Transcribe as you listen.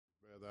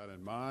that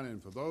in mind.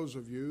 And for those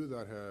of you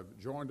that have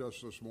joined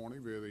us this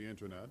morning via the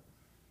internet,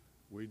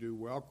 we do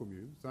welcome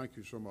you. Thank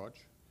you so much.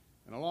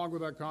 And along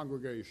with that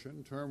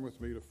congregation, turn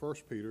with me to 1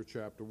 Peter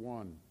chapter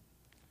 1.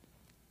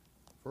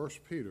 1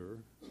 Peter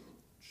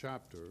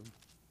chapter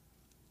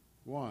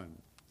 1.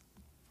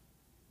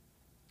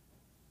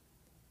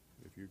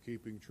 If you're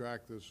keeping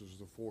track, this is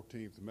the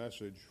 14th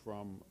message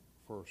from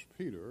 1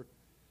 Peter.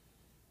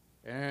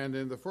 And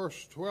in the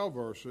first 12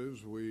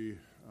 verses, we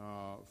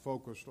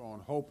focused on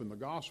hope in the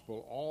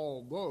gospel,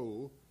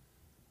 although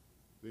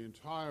the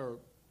entire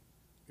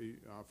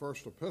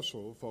first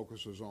epistle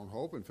focuses on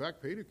hope. In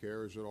fact, Peter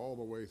carries it all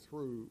the way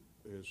through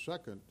his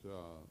second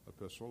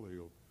epistle.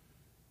 He'll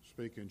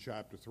speak in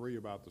chapter 3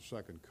 about the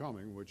second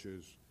coming, which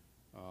is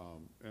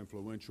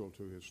influential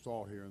to his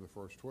thought here in the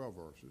first 12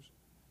 verses.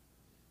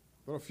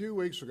 But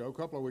a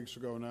couple of weeks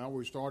ago now,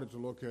 we started to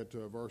look at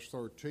verse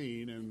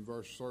 13, and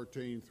verse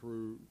 13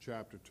 through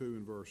chapter 2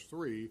 and verse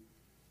 3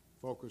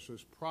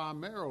 focuses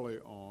primarily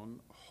on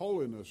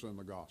holiness in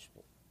the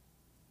gospel.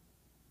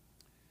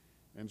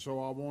 And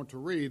so I want to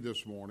read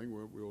this morning.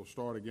 We'll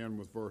start again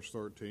with verse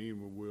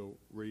 13. We'll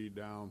read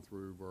down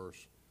through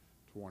verse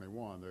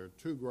 21. There are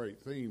two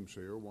great themes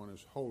here. One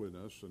is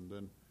holiness, and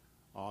then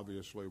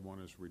obviously one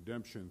is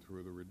redemption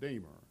through the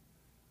Redeemer.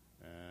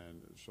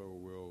 And so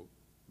we'll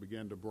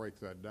begin to break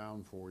that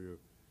down for you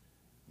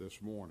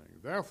this morning.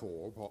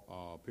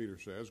 Therefore, Peter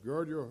says,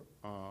 gird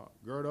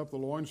up the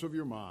loins of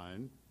your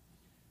mind,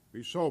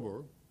 be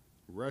sober,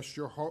 rest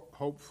your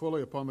hope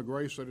fully upon the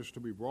grace that is to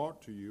be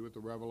brought to you at the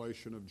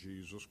revelation of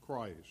Jesus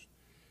Christ.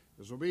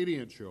 As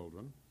obedient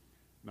children,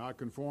 not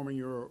conforming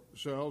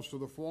yourselves to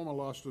the former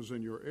lust as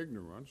in your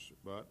ignorance,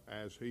 but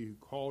as he who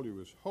called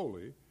you is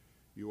holy,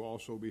 you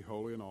also be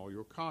holy in all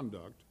your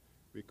conduct,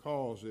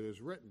 because it is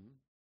written,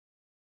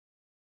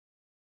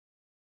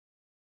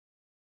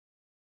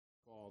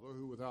 Father,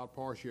 who without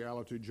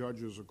partiality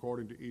judges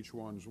according to each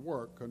one's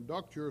work,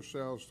 conduct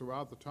yourselves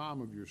throughout the time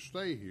of your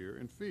stay here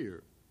in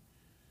fear,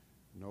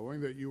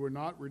 knowing that you were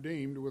not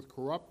redeemed with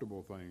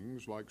corruptible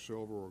things like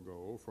silver or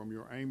gold from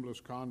your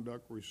aimless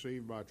conduct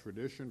received by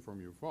tradition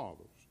from your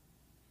fathers,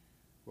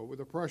 but with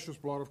the precious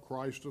blood of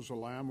Christ as a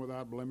lamb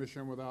without blemish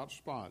and without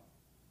spot.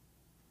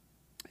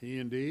 He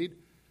indeed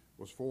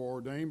was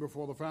foreordained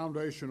before the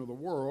foundation of the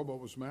world, but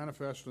was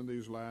manifest in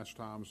these last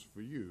times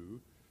for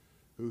you,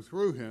 who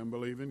through him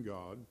believe in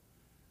God,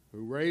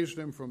 who raised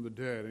him from the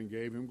dead and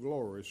gave him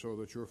glory, so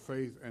that your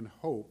faith and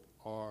hope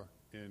are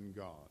in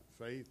God.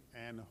 Faith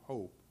and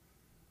hope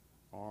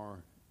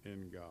are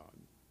in God.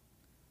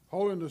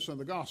 Holiness in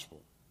the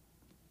gospel.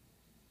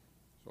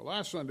 So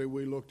last Sunday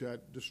we looked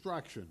at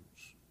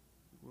distractions.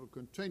 We'll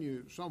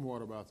continue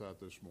somewhat about that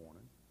this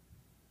morning.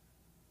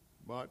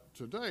 But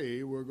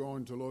today we're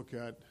going to look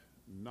at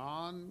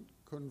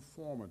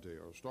non-conformity,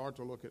 or start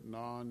to look at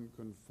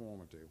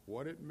non-conformity,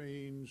 what it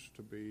means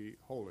to be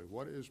holy.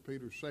 What is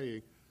Peter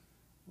saying?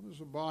 What does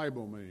the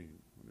Bible mean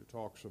when it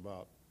talks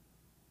about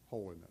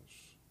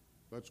holiness?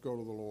 Let's go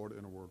to the Lord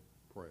in a word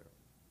of prayer.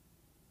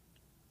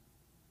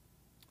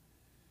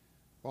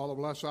 Father,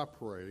 bless, I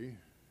pray,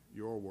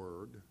 your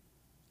word,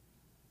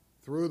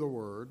 through the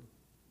word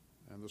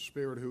and the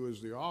Spirit who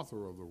is the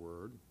author of the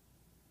word,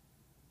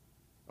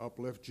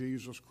 uplift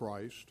Jesus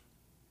Christ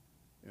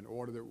in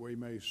order that we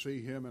may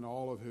see him in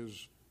all of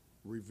his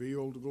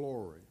revealed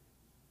glory,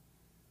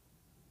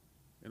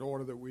 in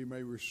order that we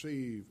may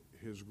receive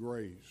his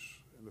grace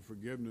and the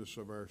forgiveness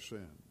of our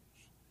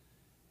sins,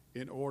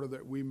 in order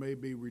that we may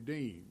be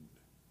redeemed,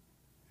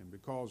 and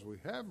because we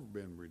have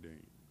been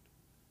redeemed,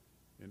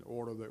 in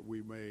order that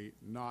we may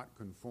not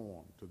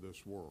conform to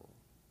this world.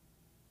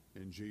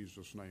 In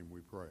Jesus' name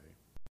we pray.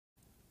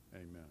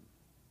 Amen.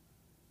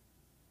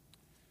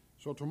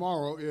 So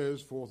tomorrow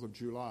is 4th of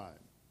July.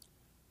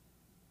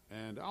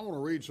 And I want to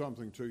read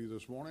something to you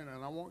this morning,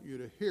 and I want you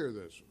to hear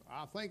this.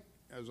 I think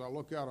as I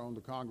look out on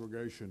the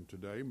congregation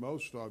today,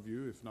 most of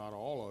you, if not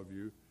all of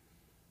you,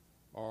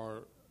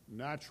 are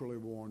naturally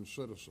born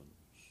citizens.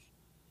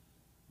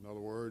 In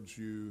other words,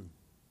 you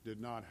did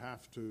not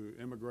have to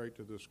immigrate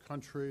to this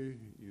country.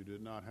 You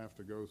did not have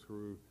to go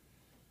through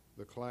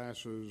the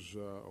classes,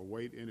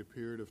 wait any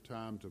period of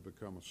time to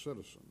become a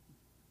citizen.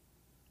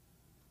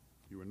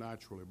 You were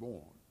naturally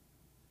born.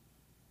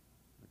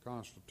 The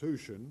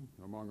Constitution,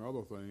 among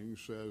other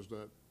things, says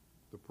that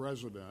the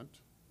President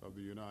of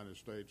the United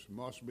States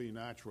must be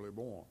naturally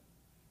born.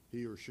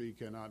 He or she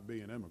cannot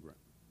be an immigrant.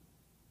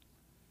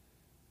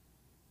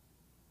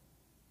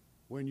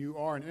 When you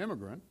are an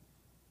immigrant,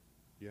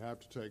 you have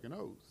to take an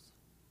oath.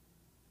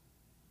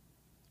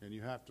 And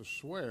you have to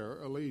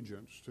swear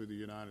allegiance to the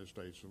United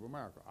States of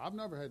America. I've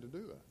never had to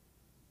do that.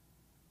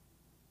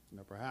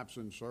 Now, perhaps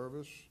in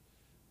service,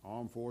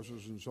 armed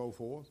forces and so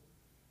forth,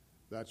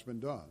 that's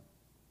been done.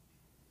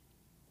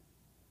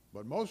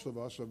 But most of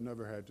us have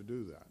never had to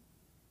do that.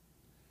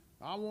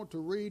 I want to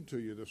read to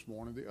you this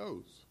morning the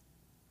oath,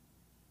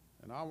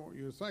 and I want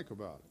you to think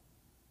about it.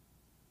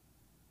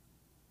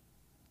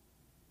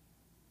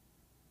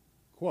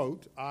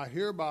 Quote, I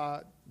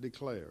hereby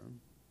declare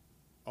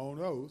on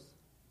oath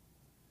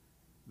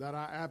that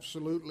I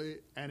absolutely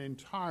and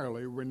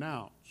entirely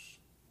renounce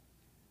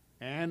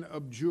and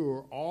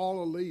abjure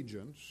all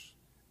allegiance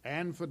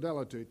and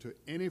fidelity to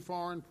any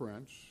foreign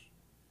prince,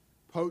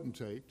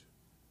 potentate,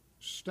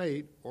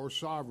 state, or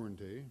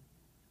sovereignty,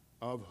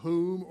 of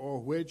whom or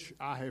which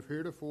I have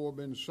heretofore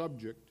been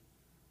subject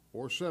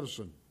or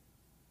citizen,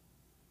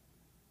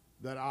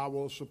 that I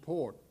will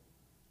support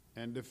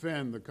and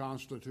defend the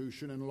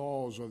Constitution and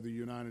laws of the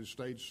United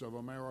States of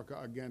America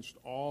against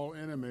all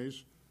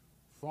enemies,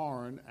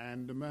 foreign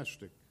and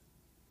domestic,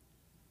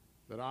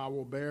 that I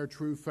will bear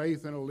true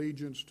faith and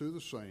allegiance to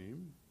the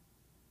same,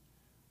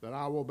 that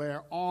I will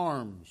bear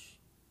arms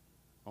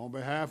on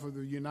behalf of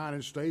the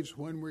United States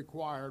when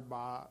required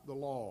by the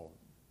law,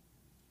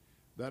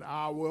 that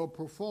I will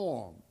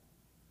perform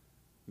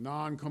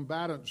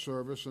non-combatant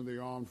service in the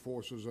armed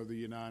forces of the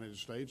United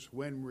States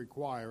when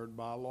required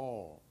by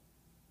law,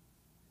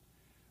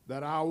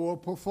 that I will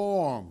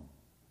perform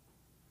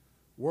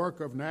work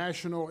of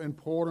national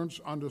importance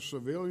under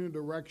civilian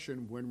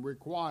direction when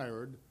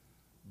required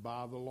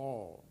by the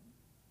law,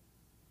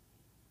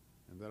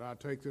 and that I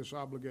take this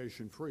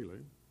obligation freely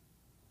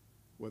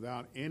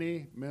without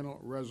any mental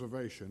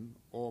reservation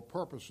or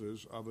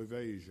purposes of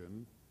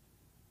evasion,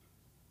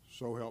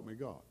 so help me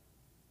God.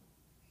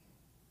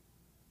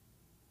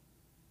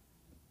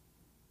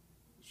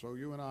 So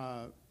you and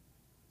I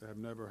have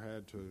never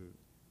had to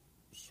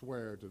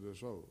swear to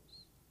this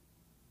oath,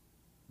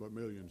 but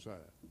millions have.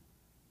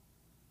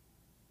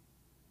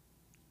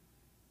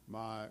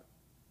 My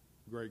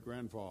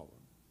great-grandfather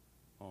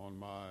on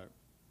my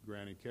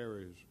Granny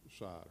Carey's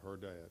side, her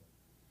dad,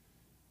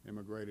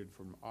 immigrated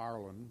from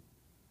Ireland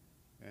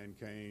and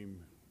came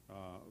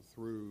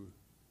through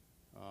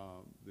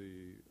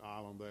the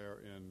island there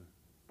in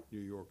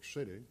New York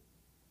City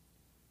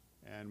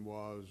and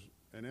was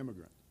an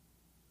immigrant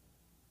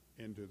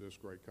into this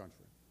great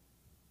country.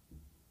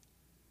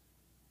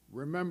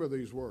 Remember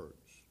these words.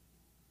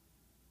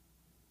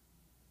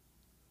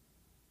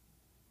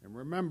 And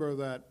remember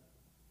that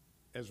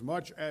as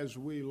much as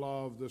we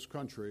love this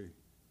country,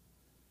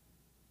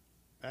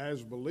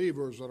 as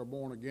believers that are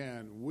born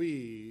again,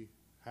 we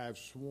have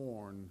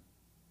sworn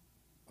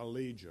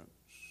allegiance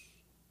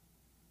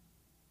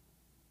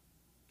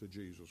to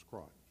Jesus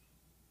Christ.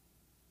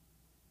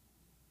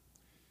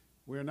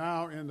 We're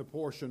now in the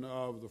portion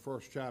of the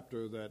first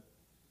chapter that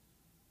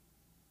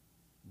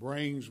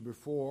brings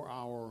before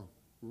our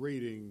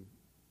reading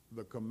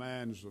the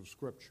commands of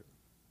Scripture.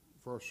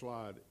 First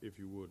slide, if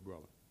you would,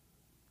 brother.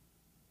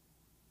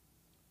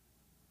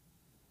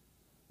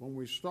 When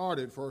we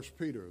started 1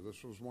 Peter,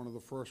 this was one of the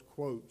first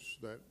quotes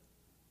that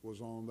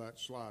was on that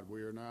slide.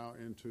 We are now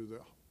into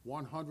the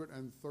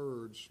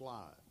 103rd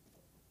slide.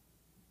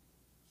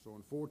 So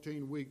in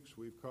 14 weeks,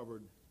 we've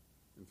covered,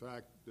 in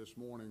fact, this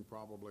morning,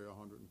 probably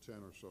 110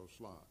 or so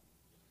slides.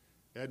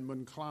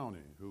 Edmund Clowney,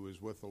 who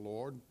is with the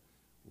Lord,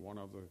 one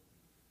of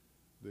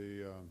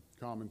the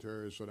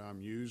commentaries that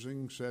I'm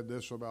using, said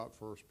this about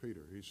 1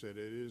 Peter. He said,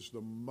 it is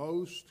the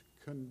most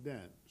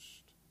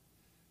condensed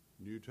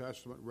New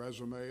Testament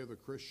resume of the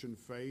Christian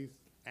faith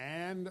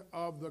and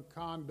of the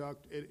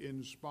conduct it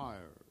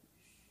inspires.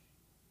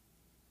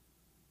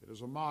 It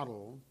is a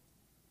model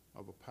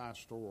of a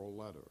pastoral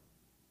letter.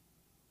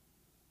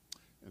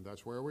 And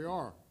that's where we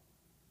are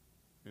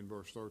in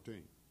verse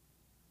 13.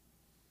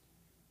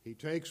 He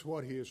takes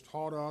what he has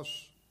taught us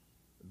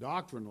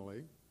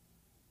doctrinally,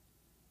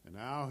 and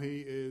now he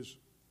is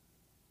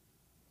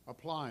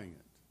applying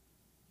it.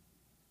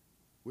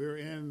 We're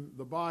in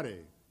the body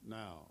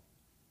now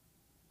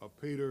of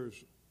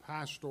Peter's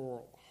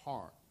pastoral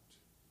heart,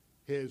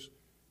 his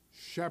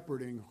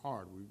shepherding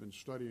heart. We've been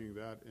studying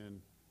that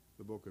in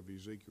the book of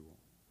Ezekiel.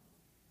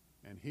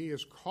 And he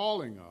is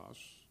calling us,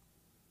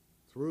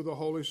 through the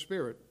Holy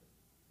Spirit,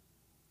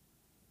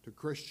 to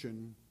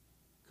Christian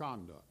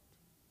conduct.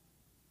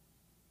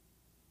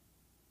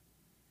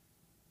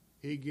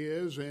 He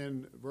gives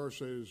in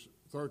verses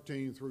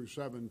 13 through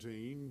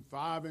 17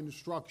 5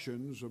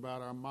 instructions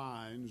about our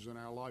minds and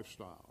our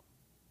lifestyle.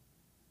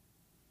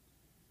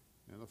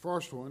 And the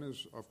first one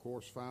is, of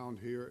course, found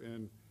here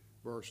in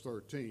verse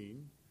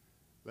 13,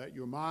 that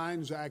your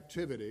mind's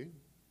activity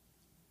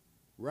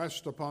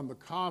rest upon the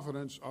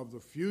confidence of the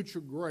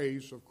future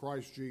grace of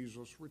Christ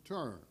Jesus'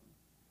 return.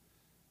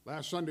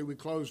 Last Sunday we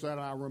closed that,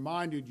 and I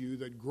reminded you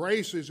that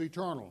grace is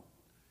eternal.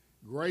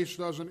 Grace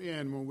doesn't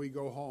end when we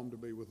go home to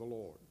be with the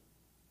Lord.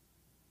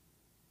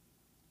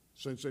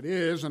 Since it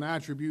is an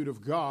attribute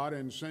of God,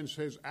 and since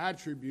his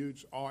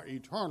attributes are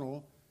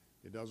eternal,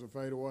 it doesn't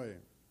fade away.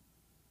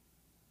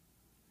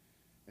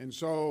 And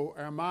so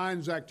our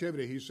mind's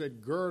activity, he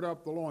said, gird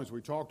up the loins.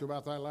 We talked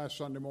about that last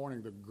Sunday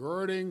morning, the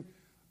girding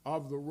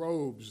of the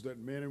robes that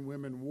men and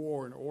women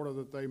wore in order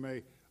that they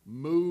may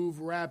move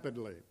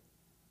rapidly,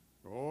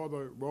 or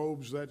the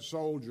robes that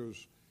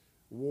soldiers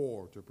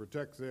wore to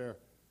protect their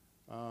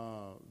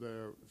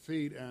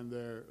feet and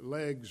their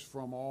legs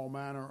from all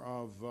manner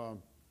of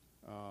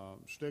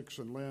sticks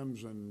and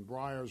limbs and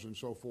briars and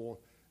so forth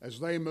as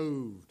they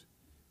moved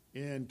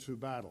into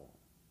battle.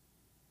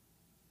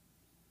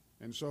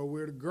 And so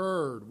we're to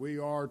gird. We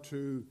are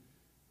to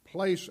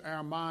place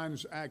our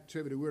mind's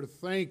activity. We're to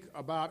think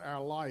about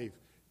our life,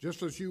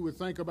 just as you would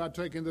think about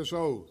taking this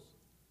oath.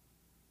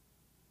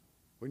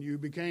 When you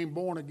became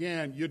born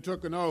again, you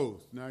took an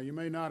oath. Now, you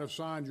may not have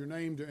signed your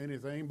name to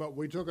anything, but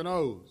we took an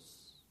oath,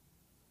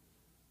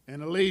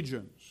 an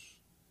allegiance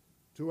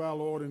to our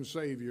Lord and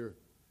Savior,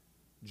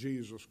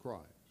 Jesus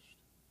Christ.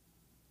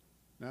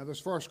 Now, this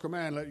first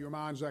command, let your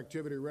mind's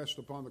activity rest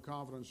upon the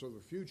confidence of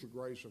the future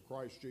grace of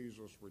Christ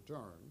Jesus'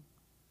 return.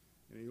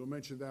 And he'll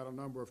mention that a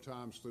number of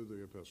times through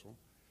the epistle.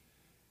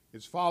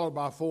 It's followed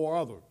by 4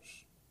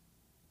 others.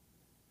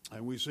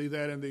 And we see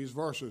that in these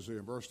verses here.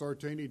 In verse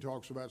 13, he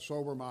talks about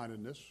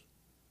sober-mindedness.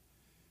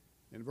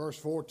 In verse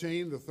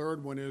 14, the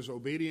third one is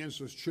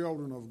obedience as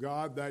children of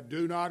God that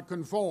do not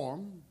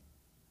conform,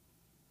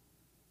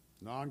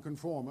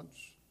 nonconformance,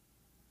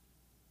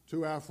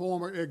 to our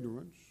former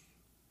ignorance.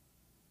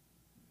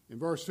 In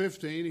verse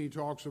 15, he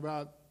talks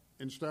about,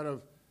 instead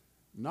of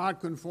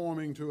not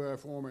conforming to our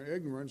former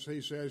ignorance,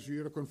 he says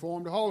you're to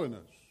conform to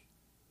holiness.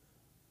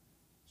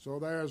 So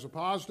there's a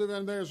positive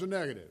and there's a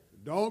negative.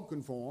 Don't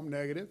conform,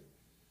 negative,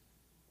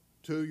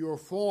 to your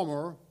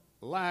former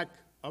lack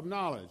of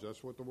knowledge.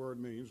 That's what the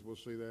word means. We'll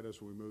see that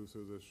as we move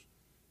through this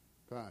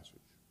passage.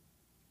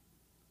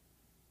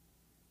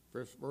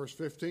 Verse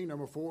 15,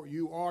 number 4,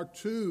 you are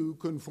to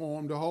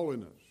conform to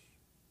holiness.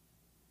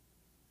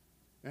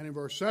 And in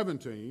verse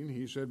 17,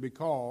 he said,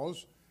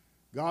 because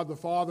God the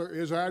Father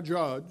is our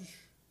judge,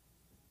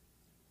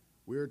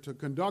 we are to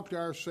conduct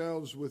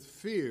ourselves with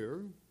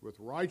fear, with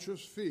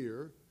righteous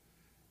fear,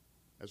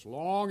 as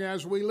long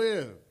as we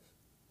live.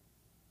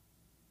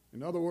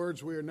 In other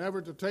words, we are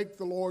never to take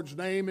the Lord's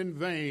name in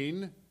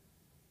vain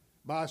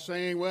by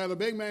saying, well, the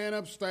big man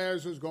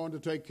upstairs is going to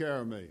take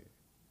care of me.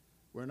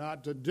 We're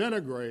not to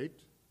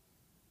denigrate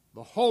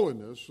the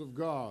holiness of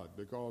God,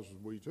 because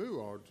we too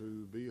are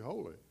to be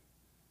holy,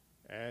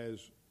 as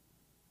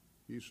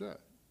he said.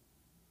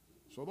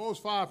 So those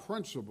 5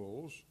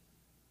 principles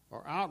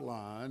are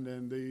outlined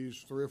in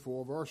these 3 or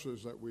 4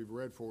 verses that we've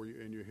read for you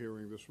in your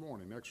hearing this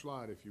morning. Next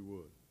slide, if you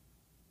would.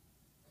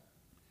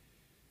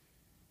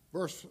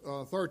 Verse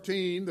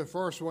 13, the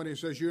first one, he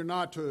says, you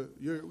are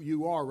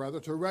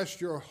to rest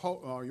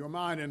your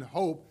mind in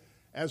hope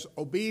as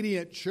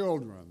obedient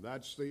children.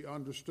 That's the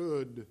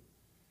understood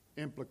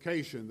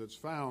implication that's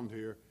found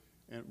here.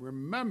 And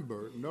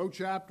remember, no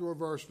chapter or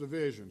verse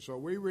division. So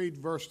we read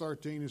verse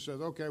 13 and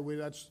says, okay, we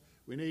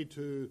need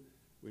to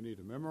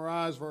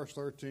memorize verse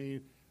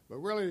 13, but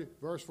really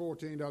verse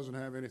 14 doesn't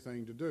have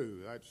anything to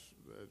do.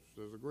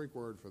 There's a Greek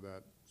word for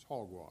that. It's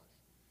hogwash.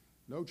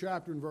 No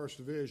chapter and verse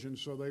division,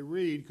 so they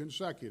read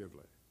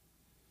consecutively.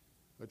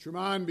 Let your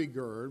mind be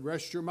girded.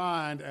 Rest your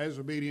mind as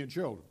obedient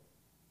children.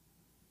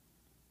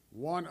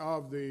 One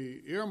of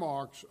the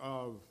earmarks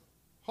of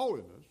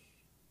holiness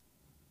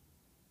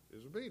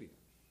is obedience.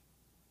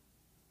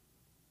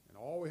 And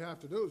all we have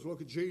to do is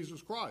look at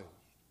Jesus Christ.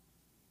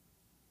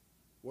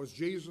 Was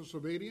Jesus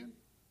obedient?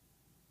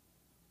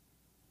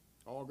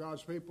 All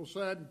God's people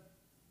said,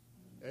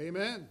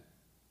 amen.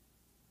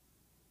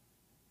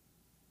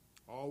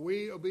 Are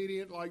we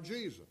obedient like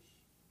Jesus?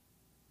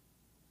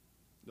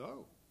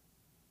 No.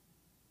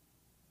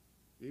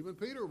 Even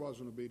Peter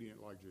wasn't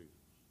obedient like Jesus.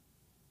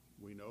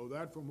 We know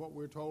that from what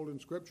we're told in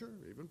Scripture.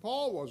 Even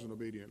Paul wasn't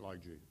obedient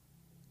like Jesus.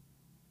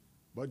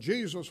 But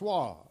Jesus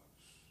was.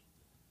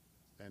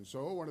 And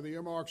so one of the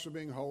earmarks of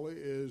being holy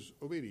is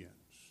obedience.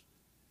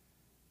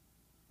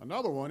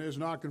 Another one is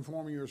not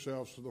conforming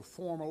yourselves to the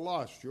former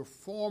lust. Your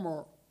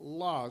former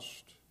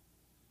lust,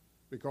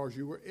 because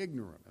you were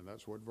ignorant. And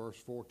that's what verse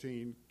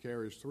 14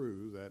 carries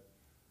through, that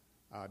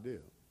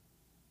idea.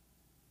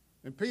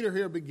 And Peter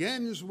here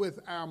begins with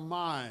our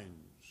minds,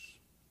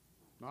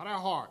 not our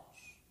hearts.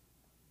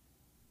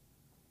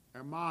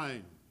 Our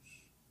minds,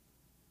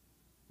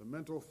 the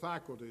mental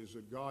faculties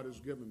that God has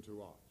given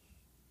to us.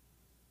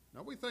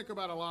 Now, we think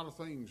about a lot of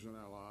things in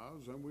our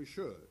lives, and we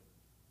should.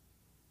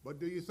 But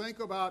do you think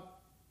about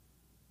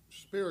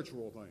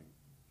spiritual things?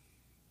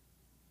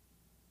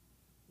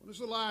 When is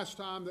the last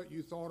time that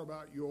you thought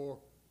about your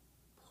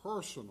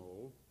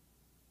personal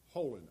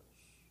holiness?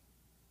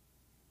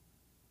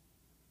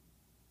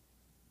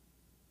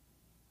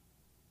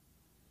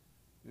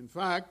 In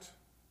fact,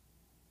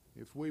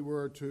 if we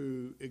were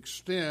to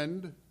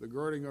extend the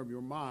girding of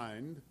your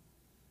mind,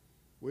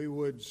 we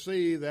would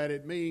see that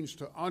it means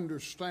to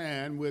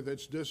understand with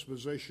its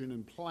disposition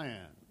and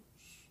plans.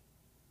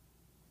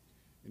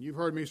 And you've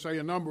heard me say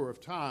a number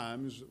of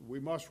times, we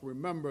must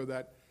remember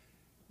that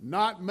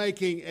not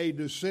making a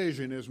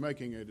decision is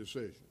making a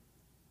decision.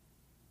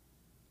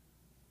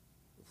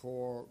 It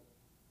was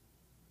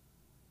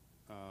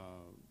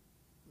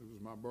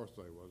my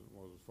birthday, wasn't it?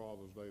 Was it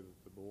Father's Day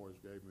that the boys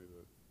gave me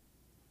the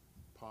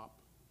pop?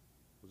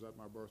 Was that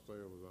my birthday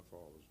or was that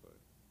Father's Day?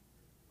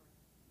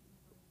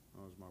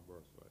 Oh, it was my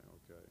birthday,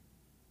 okay.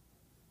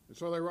 And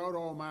so they wrote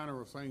all manner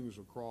of things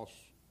across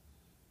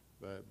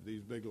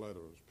these big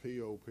letters,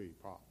 P-O-P,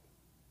 pop.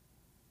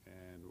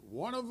 And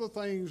one of the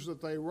things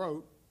that they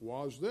wrote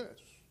was this: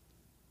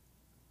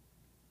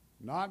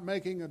 Not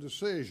making a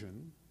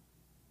decision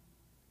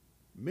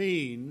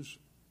means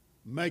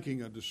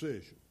making a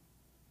decision.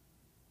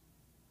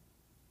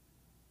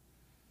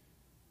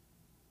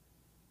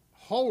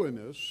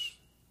 Holiness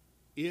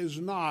is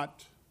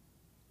not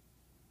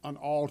an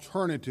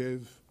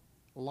alternative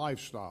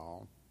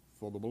lifestyle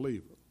for the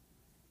believer.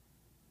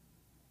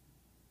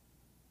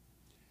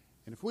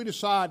 And if we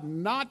decide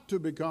not to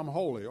become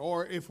holy,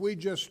 or if we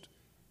just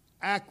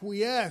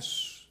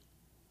acquiesce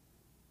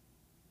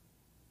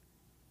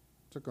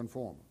to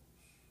conformance,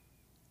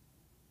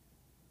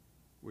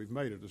 we've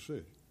made a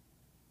decision.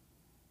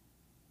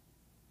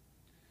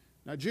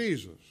 Now,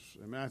 Jesus,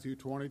 in Matthew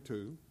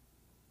 22,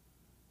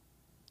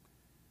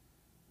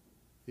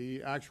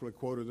 he actually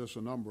quoted this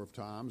a number of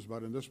times,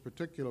 but in this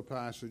particular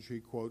passage he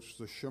quotes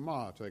the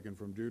Shema, taken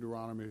from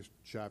Deuteronomy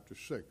chapter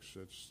 6.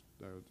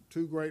 There are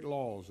two great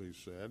laws, he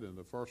said, and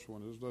the first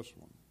one is this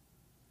one.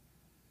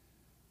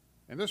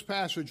 And this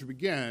passage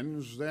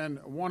begins, then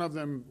one of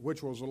them,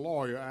 which was a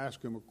lawyer,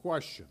 asked him a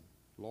question.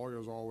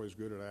 Lawyers are always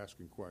good at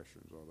asking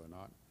questions, are they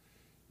not?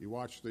 You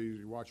watch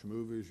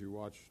movies, you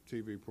watch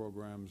TV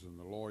programs, and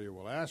the lawyer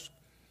will ask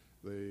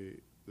the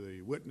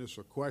witness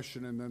a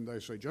question, and then they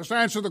say, just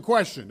answer the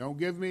question. Don't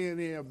give me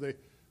any of the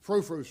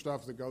frou-frou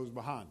stuff that goes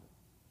behind it.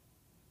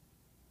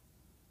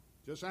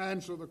 Just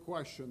answer the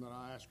question that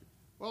I ask you.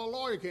 Well, a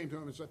lawyer came to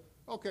him and said,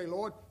 okay,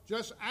 Lord,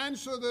 just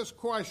answer this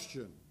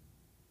question.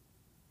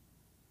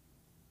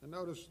 And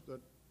notice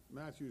that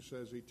Matthew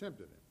says he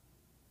tempted him.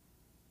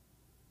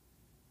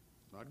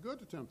 It's not good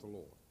to tempt the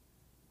Lord.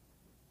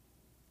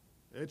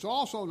 It's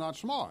also not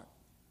smart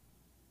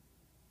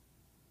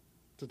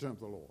to tempt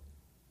the Lord.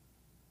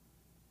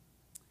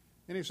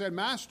 And he said,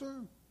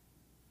 Master,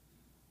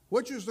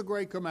 which is the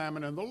great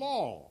commandment in the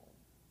law?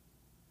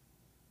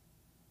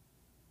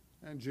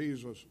 And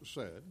Jesus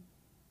said,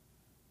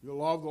 you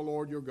love the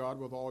Lord your God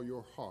with all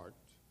your heart,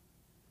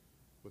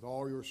 with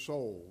all your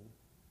soul,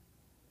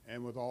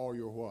 and with all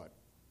your what?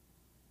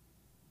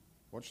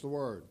 What's the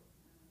word?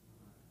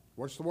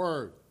 What's the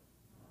word?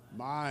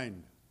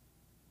 Mind.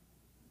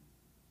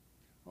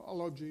 Oh, I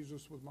love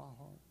Jesus with my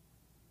heart.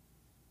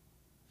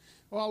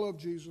 Oh, I love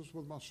Jesus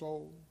with my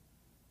soul.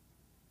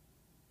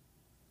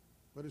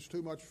 But it's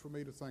too much for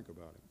me to think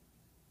about him.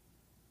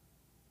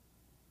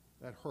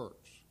 That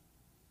hurts.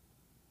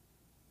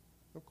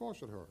 Of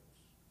course it hurts.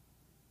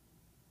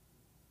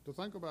 To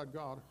think about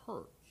God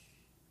hurts.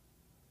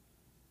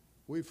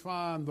 We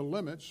find the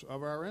limits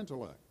of our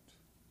intellect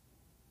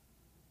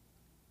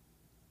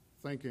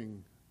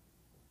thinking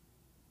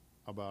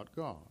about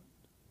God.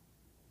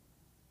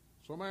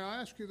 So may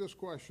I ask you this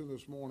question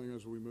this morning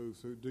as we move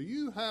through. Do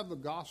you have the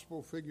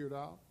gospel figured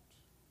out?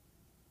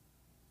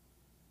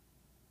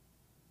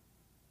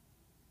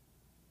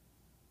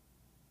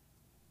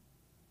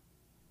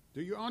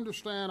 Do you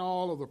understand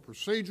all of the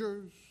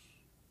procedures,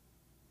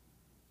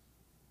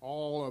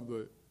 all of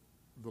the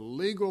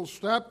legal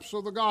steps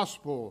of the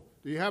gospel?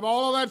 Do you have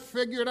all of that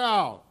figured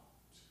out?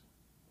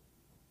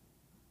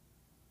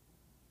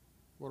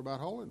 What about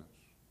holiness?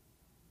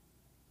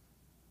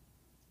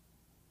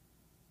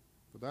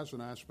 But that's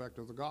an aspect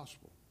of the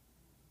gospel.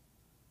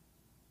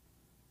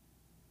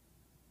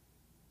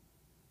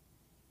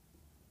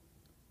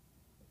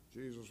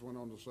 Jesus went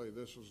on to say,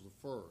 this is the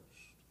first,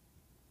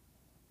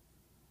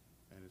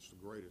 and it's the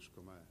greatest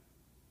command.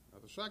 Now,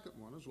 the second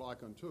one is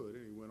like unto it,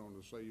 and he went on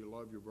to say, you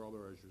love your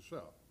brother as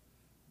yourself.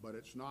 But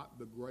it's not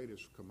the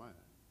greatest command.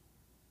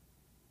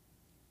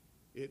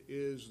 It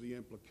is the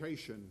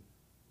implication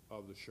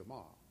of the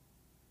Shema.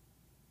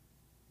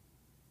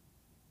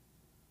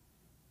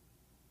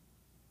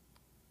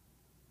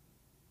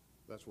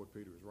 That's what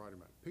Peter was writing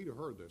about. Peter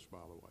heard this, by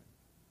the way.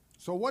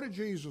 So what did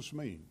Jesus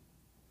mean?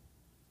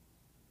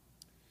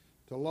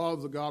 To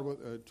love God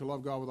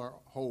with our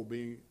whole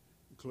being,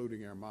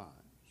 including our minds.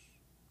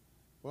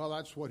 Well,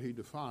 that's what he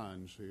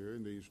defines here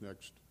in these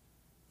next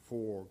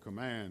 4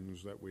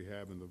 commands that we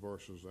have in the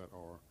verses that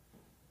are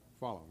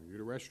following. You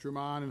to rest your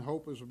mind in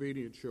hope as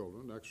obedient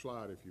children. Next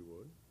slide, if you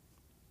would.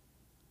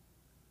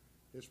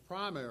 His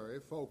primary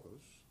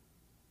focus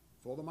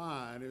for the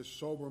mind is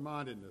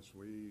sober-mindedness.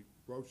 We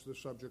broached this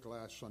subject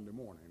last Sunday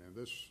morning, and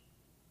this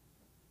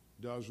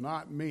does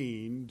not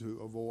mean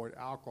to avoid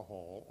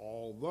alcohol,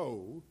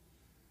 although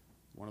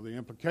one of the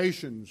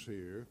implications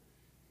here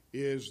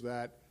is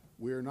that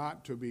we're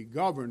not to be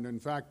governed. In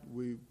fact,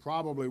 we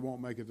probably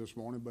won't make it this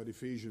morning, but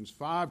Ephesians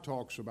 5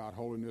 talks about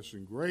holiness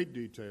in great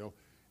detail,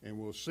 and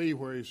we'll see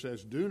where he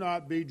says, do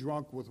not be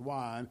drunk with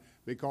wine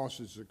because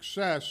it's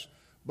excess,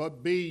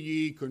 but be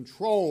ye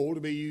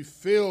controlled, be ye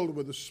filled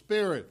with the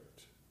Spirit.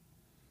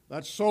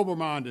 That's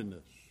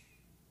sober-mindedness.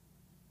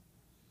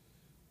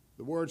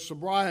 The word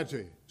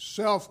sobriety,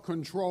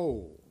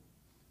 self-control.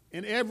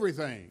 In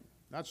everything,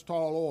 that's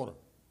tall order.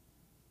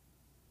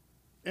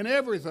 In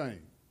everything.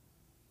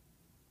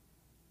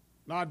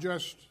 Not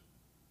just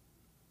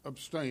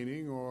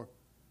abstaining or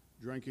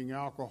drinking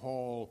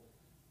alcohol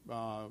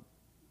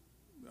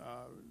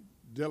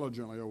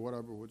diligently or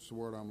whatever, what's the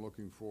word I'm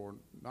looking for,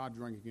 not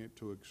drinking it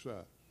to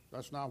excess.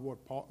 That's not what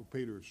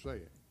Peter is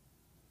saying.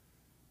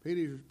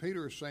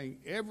 Peter is saying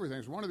everything.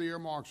 It's one of the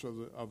earmarks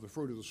of the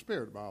fruit of the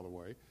Spirit, by the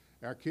way.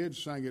 Our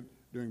kids sang it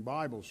during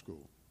Bible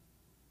school.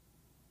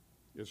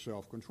 It's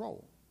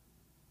self-control.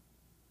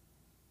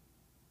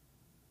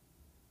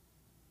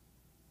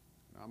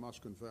 And I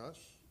must confess,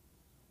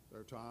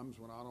 there are times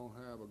when I don't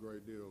have a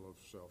great deal of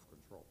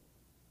self-control.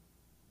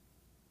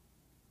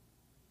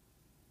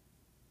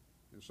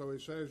 And so he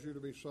says you to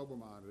be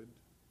sober-minded,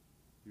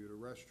 you to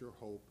rest your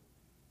hope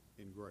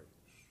in grace.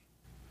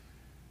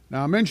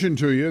 Now, I mentioned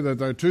to you that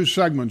there are two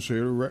segments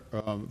here,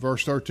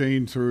 verse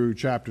 13 through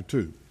chapter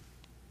 2.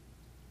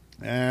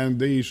 And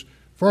these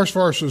first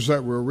verses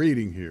that we're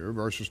reading here,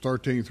 verses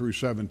 13 through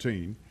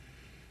 17,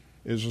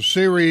 is a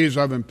series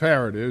of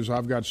imperatives.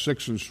 I've got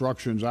 6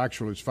 instructions.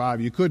 Actually, it's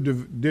 5. You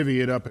could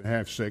divvy it up and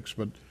have 6,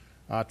 but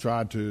I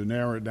tried to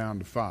narrow it down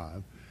to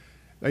 5.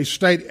 They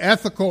state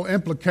ethical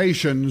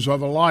implications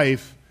of a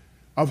life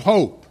of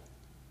hope.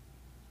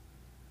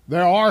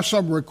 There are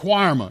some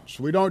requirements.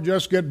 We don't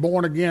just get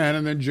born again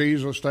and then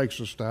Jesus takes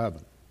us to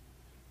heaven.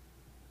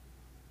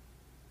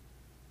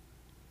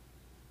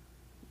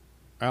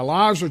 Our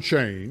lives are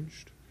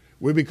changed.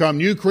 We become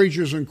new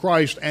creatures in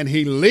Christ, and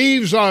He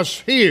leaves us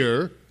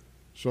here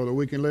so that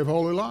we can live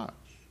holy lives.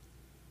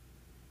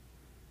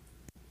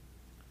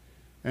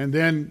 And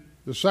then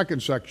the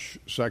second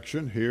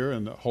section here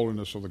in the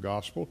holiness of the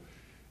gospel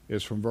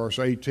is from verse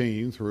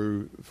 18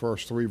 through the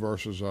first 3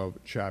 verses of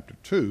chapter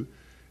 2.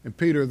 And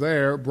Peter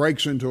there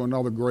breaks into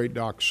another great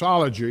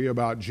doxology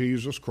about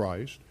Jesus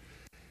Christ,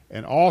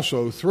 and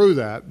also through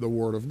that, the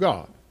Word of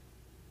God.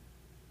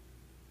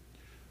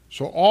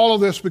 So all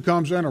of this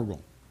becomes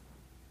integral.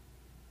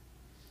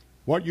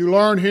 What you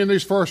learn here in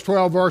these first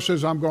 12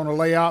 verses, I'm going to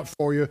lay out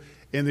for you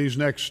in these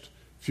next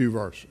few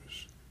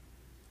verses.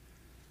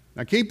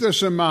 Now keep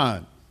this in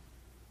mind.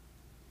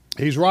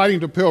 He's writing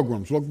to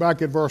pilgrims. Look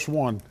back at verse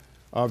 1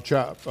 of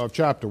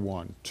chapter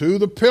 1. To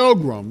the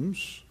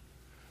pilgrims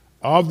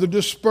of the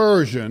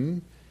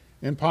dispersion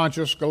in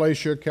Pontus,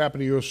 Galatia,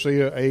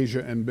 Cappadocia,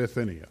 Asia, and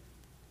Bithynia.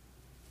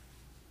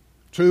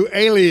 To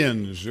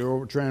aliens,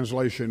 your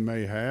translation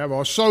may have,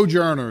 or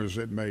sojourners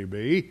it may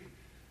be,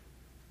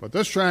 but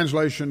this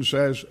translation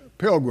says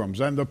pilgrims.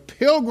 And the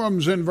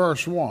pilgrims in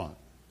verse 1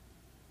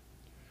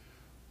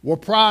 were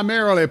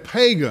primarily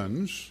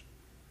pagans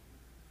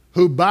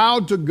who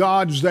bowed to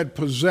gods that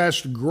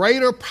possessed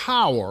greater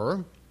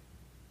power,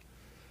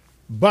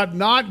 but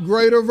not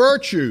greater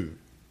virtue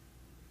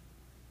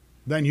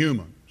than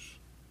humans.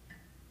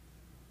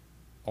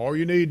 All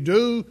you need to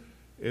do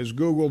is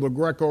Google the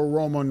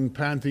Greco-Roman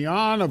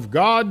pantheon of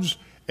gods,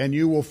 and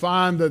you will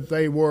find that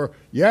they were,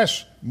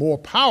 yes, more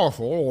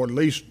powerful, or at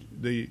least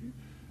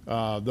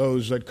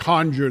those that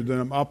conjured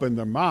them up in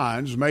their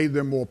minds made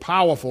them more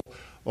powerful,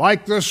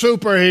 like the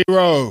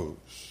superheroes.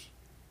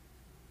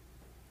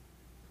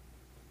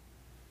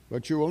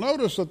 But you will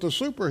notice that the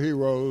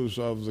superheroes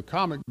of the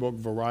comic book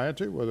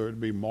variety, whether it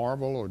be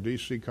Marvel or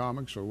DC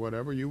Comics or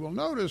whatever, you will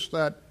notice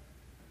that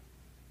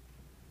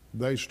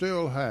they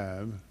still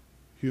have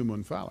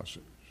human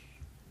fallacies.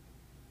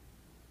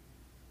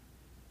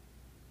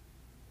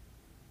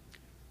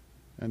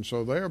 And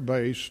so they're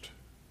based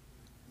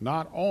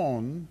not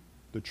on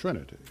the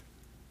Trinity,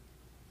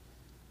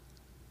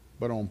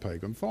 but on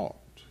pagan thought.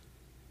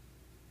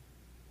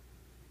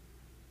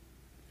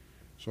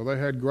 So they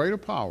had greater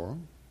power,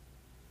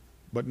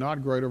 but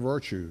not greater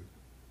virtue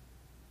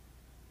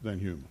than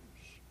humans.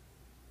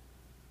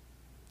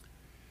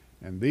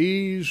 And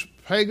these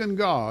pagan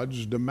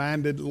gods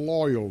demanded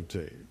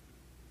loyalty,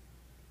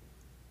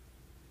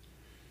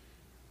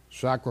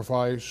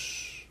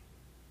 sacrifice,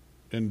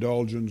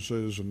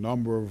 indulgences, a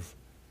number of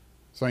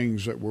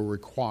things that were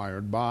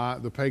required by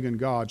the pagan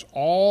gods,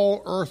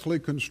 all earthly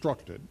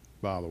constructed,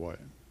 by the way.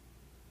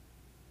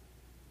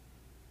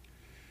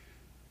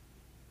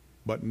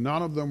 But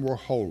none of them were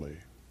holy.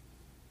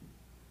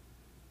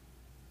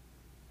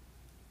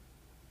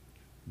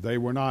 They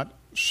were not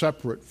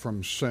separate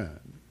from sin.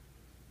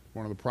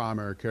 One of the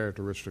primary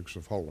characteristics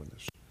of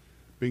holiness,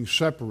 being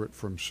separate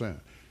from sin.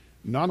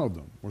 None of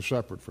them were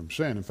separate from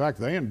sin. In fact,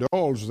 they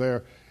indulged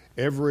their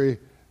every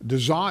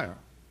desire.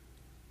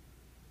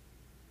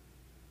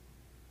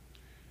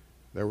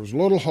 There was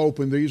little hope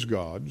in these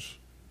gods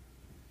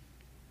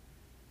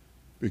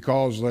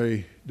because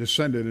they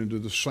descended into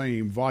the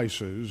same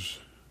vices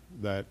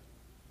that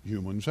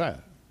humans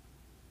had.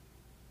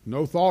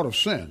 No thought of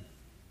sin.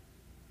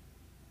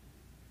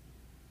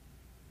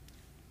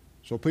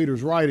 So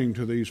Peter's writing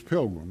to these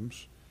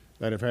pilgrims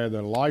that have had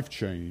their life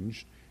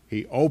changed.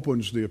 He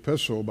opens the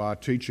epistle by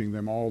teaching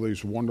them all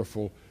these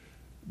wonderful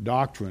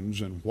doctrines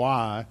and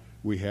why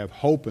we have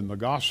hope in the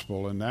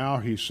gospel. And now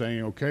he's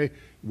saying, okay,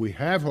 we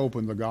have hope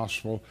in the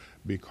gospel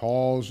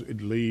because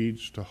it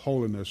leads to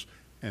holiness,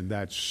 and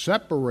that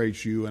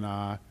separates you and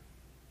I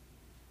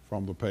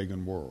from the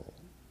pagan world.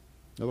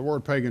 Now, the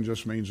word pagan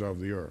just means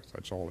of the earth.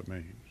 That's all it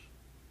means.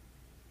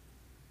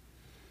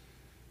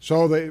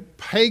 So the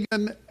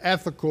pagan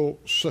ethical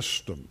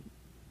system,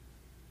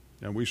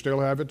 and we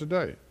still have it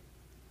today.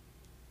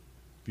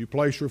 If you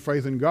place your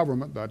faith in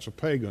government, that's a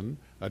pagan,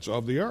 that's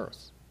of the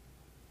earth.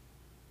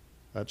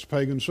 That's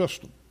pagan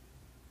system.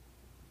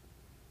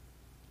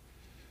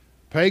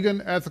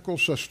 Pagan ethical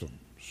systems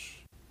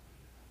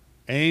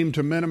aim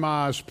to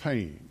minimize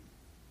pain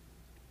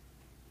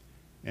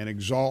and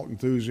exalt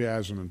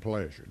enthusiasm and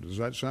pleasure. Does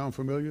that sound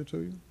familiar to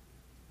you?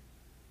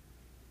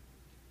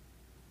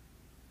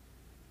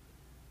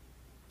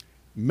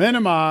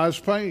 Minimize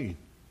pain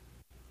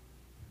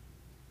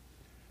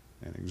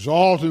and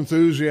exalt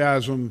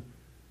enthusiasm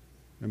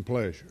and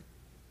pleasure.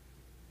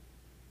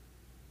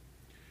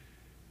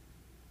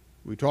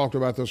 We talked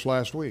about this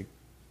last week.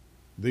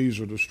 These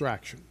are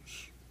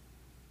distractions.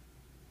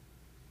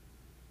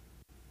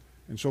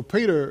 And so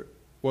Peter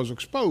was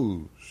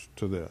exposed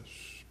to this.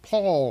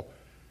 Paul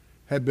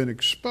had been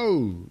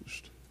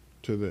exposed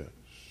to this.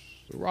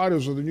 The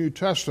writers of the New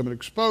Testament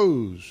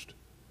exposed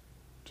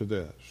to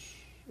this.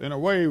 In a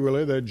way,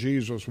 really, that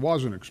Jesus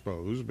wasn't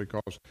exposed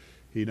because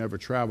he never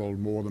traveled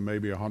more than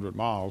maybe 100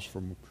 miles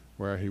from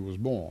where he was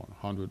born.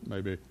 100,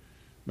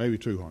 maybe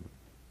 200.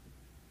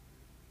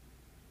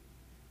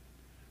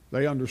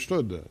 They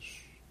understood this.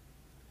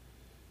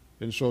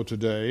 And so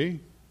today,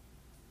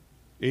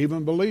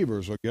 even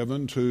believers are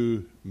given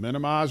to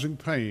minimizing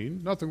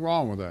pain. Nothing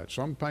wrong with that.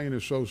 Some pain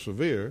is so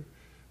severe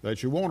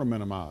that you want to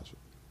minimize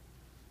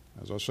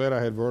it. As I said,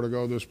 I had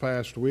vertigo this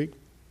past week.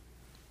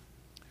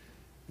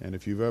 And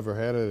if you've ever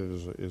had it,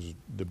 it is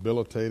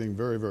debilitating,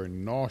 very, very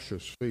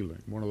nauseous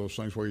feeling. One of those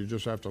things where you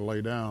just have to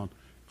lay down,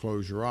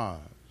 close your eyes.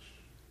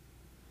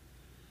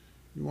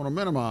 You want to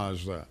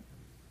minimize that.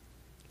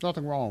 There's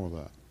nothing wrong with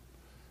that.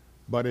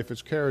 But if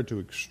it's carried to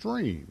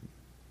extreme,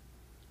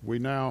 we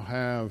now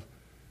have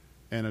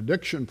an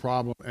addiction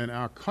problem in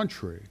our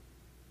country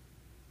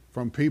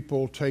from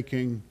people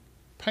taking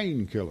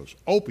painkillers,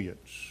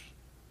 opiates.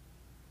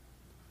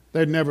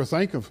 They'd never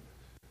think of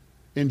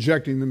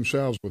injecting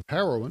themselves with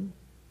heroin,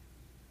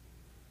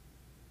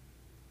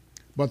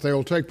 but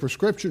they'll take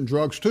prescription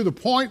drugs to the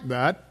point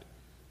that,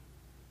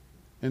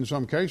 in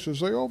some cases,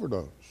 they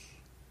overdose.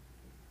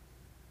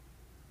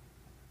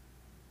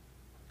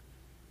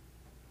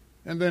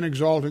 And then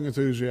exalting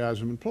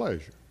enthusiasm and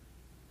pleasure.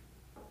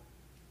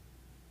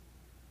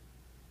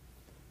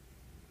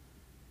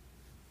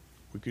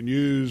 We can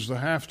use the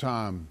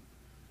halftime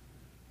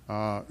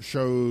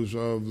shows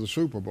of the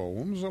Super Bowl.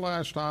 When was the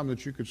last time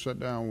that you could sit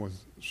down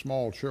with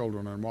small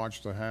children and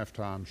watch the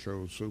halftime show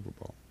of the Super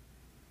Bowl?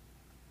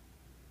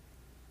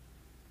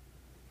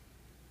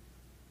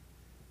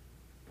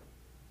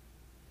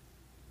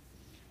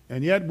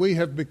 And yet we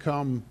have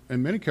become,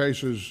 in many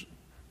cases,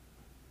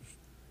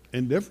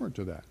 indifferent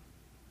to that,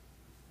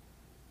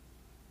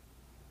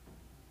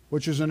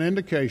 which is an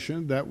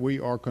indication that we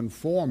are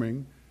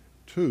conforming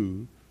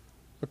to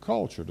the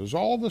culture. Does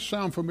all this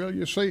sound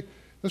familiar? See,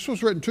 this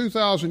was written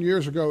 2,000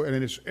 years ago,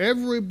 and it's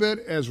every bit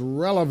as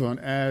relevant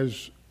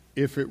as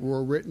if it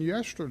were written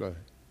yesterday.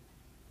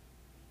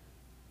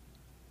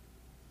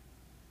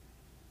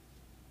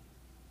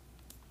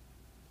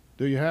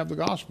 Do you have the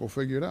gospel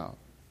figured out?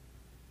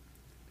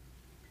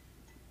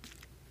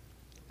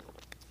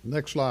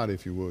 Next slide,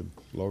 if you would,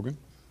 Logan.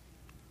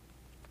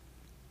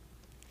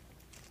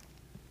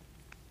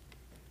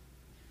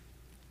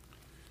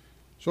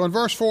 So in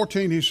verse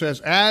 14 he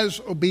says, as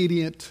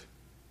obedient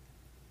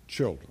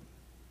children.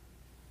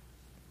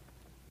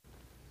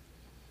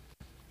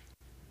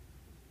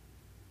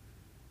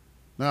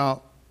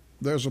 Now,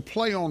 there's a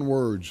play on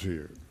words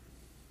here.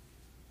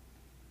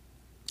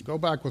 Go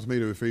back with me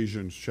to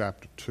Ephesians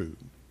chapter 2.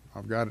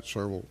 I've got it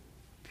several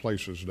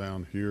places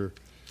down here,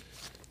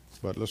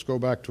 but let's go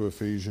back to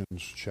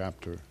Ephesians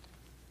chapter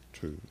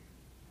 2.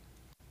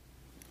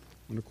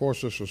 And of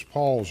course, this is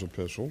Paul's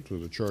epistle to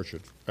the church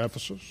at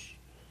Ephesus.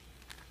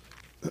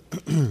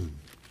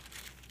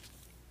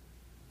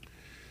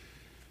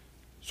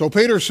 So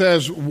Peter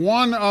says,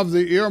 one of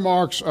the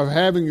earmarks of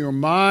having your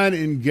mind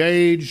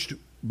engaged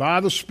by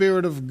the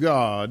Spirit of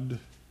God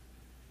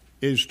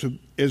is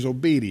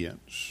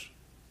obedience.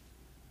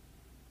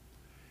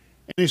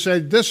 And he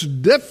said, this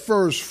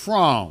differs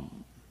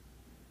from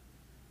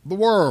the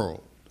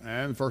world.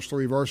 And the first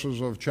three verses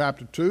of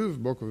chapter 2 of the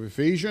book of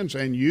Ephesians,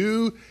 and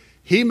you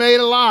he made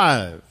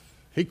alive.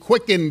 He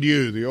quickened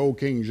you, the old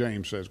King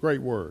James says.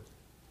 Great word.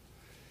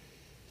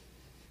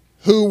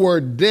 Who were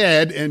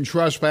dead in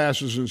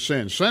trespasses and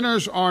sins.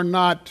 Sinners are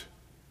not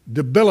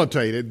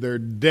debilitated, they're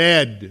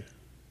dead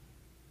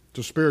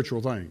to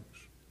spiritual things.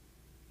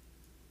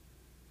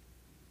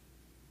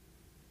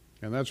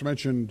 And that's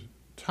mentioned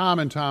time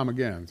and time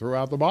again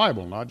throughout the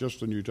Bible, not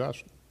just the New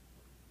Testament.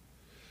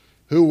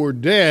 Who were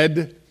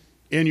dead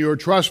in your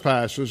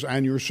trespasses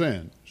and your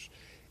sins,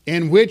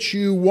 in which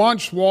you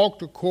once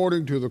walked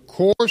according to the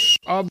course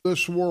of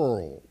this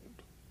world.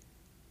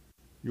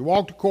 You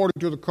walked according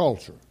to the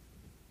culture.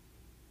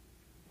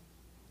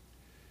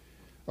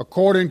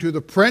 According to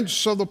the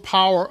prince of the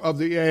power of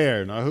the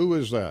air. Now, who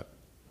is that?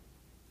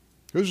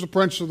 Who's the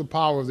prince of the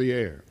power of the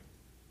air?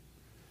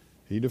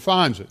 He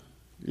defines it.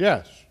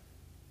 Yes,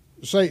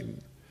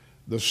 Satan.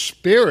 The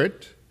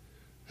spirit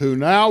who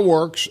now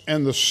works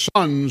in the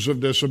sons of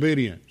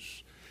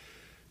disobedience.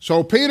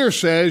 So Peter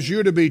says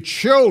you're to be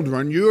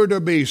children, you're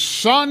to be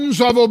sons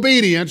of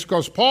obedience,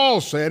 because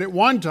Paul said at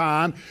one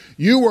time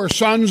you were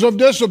sons of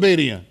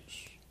disobedience.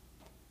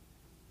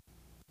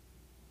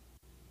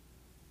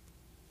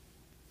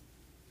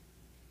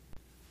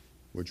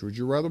 Which would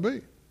you rather be?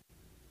 A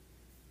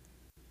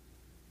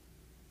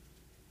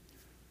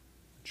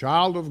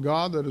child of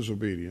God that is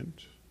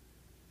obedient,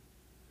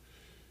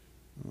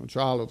 a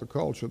child of the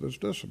culture that's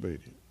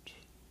disobedient.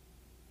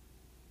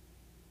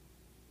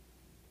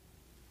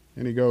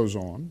 And he goes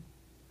on,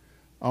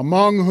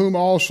 among whom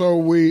also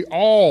we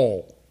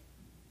all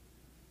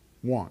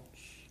once.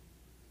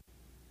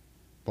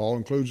 Paul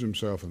includes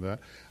himself in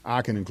that.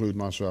 I can include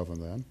myself in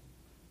that.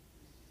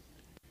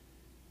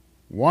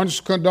 Once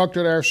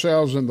conducted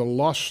ourselves in the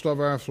lust of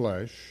our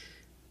flesh,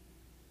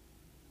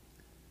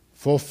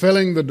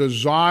 fulfilling the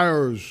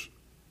desires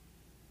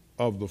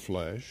of the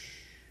flesh,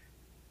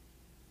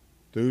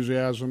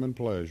 enthusiasm and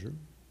pleasure,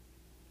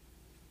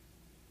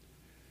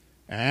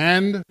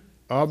 and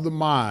of the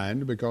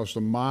mind, because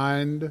the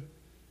mind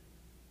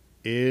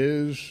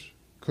is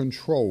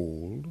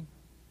controlled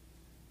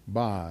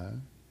by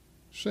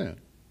sin.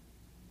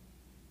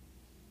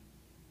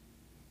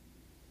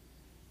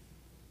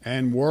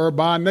 And were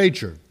by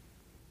nature,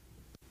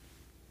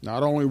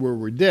 not only were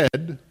we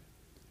dead,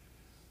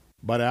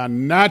 but our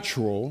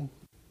natural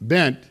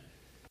bent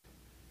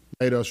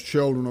made us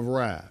children of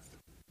wrath.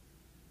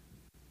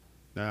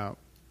 Now,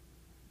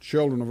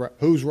 children of wrath,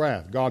 whose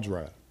wrath? God's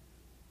wrath.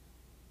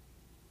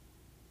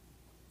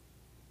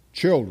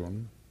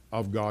 Children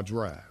of God's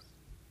wrath,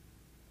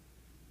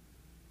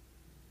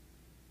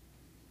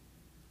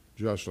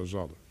 just as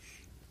others.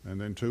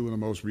 And then two of the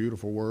most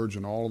beautiful words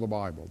in all of the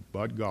Bible,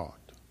 but God.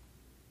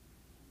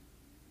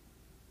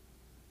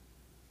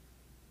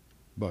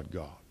 But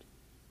God,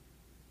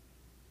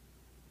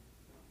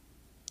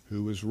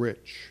 who is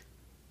rich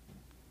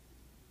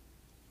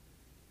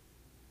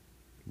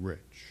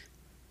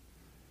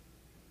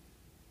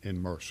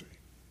in mercy,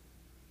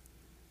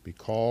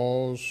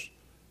 because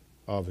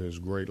of his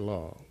great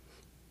love.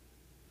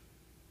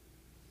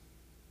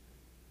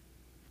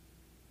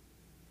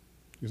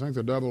 You think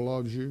the devil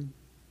loves you?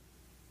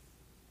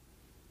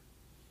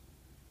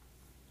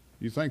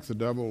 You think the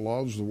devil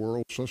loves the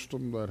world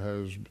system that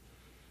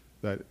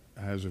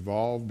has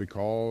evolved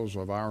because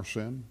of our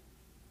sin?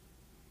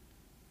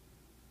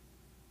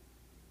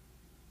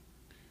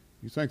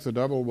 You think the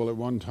devil will at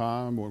one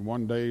time, or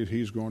one day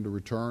he's going to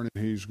return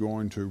and he's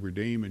going to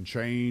redeem and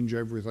change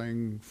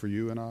everything for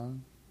you and I?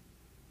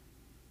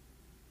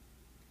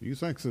 You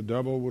think the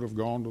devil would have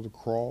gone to the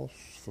cross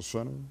for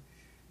sinners?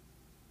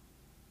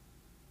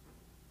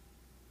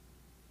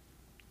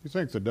 You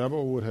think the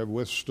devil would have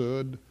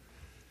withstood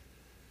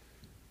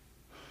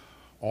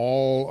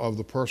all of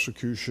the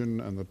persecution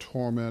and the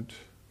torment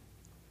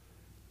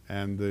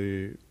and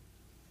the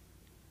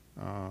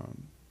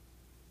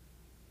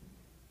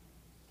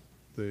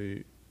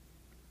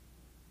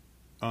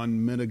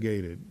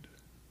unmitigated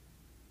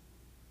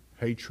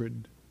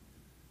hatred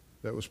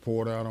that was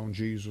poured out on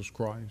Jesus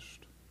Christ?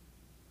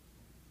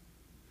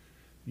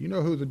 You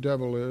know who the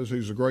devil is?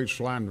 He's a great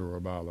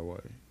slanderer, by the way.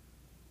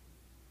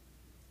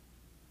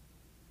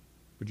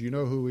 But you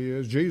know who he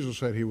is? Jesus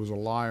said he was a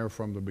liar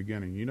from the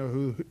beginning. You know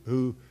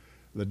who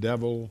the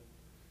devil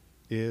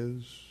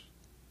is?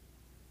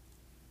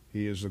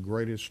 He is the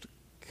greatest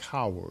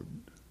coward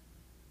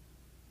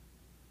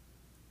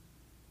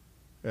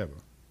ever.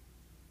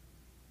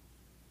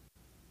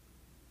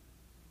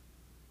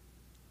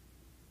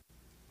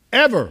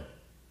 Ever.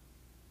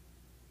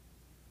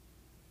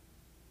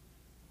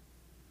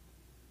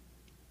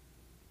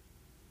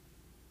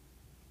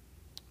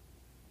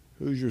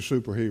 Who's your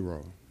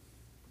superhero?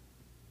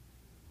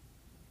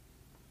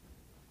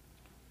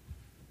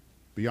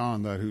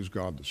 Beyond that, who's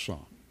God the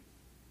Son?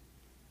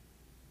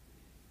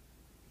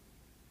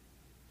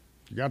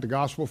 You got the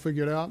gospel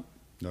figured out?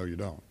 No, you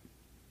don't.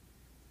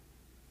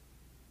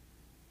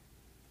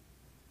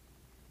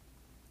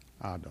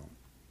 I don't.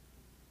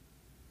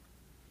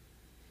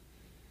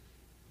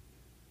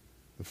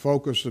 The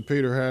focus that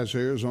Peter has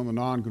here is on the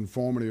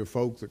nonconformity of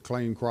folk that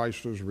claim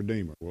Christ as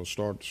Redeemer. We'll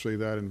start to see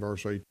that in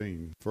verse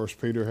 18.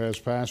 First Peter has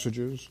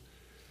passages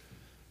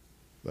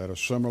that are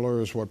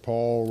similar as what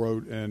Paul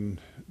wrote in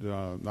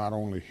not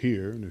only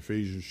here in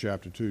Ephesians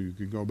chapter 2. You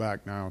can go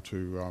back now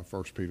to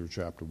 1 Peter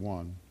chapter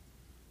 1.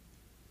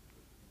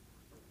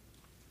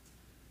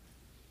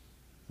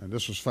 And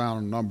this is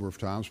found a number of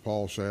times.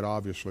 Paul said,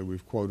 obviously,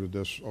 we've quoted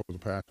this over the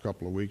past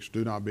couple of weeks,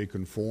 do not be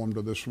conformed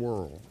to this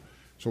world.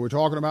 So we're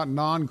talking about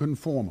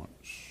nonconformance,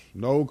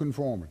 no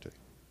conformity.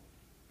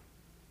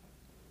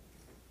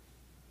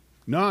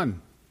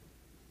 None.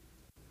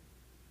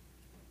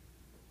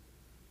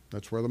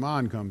 That's where the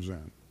mind comes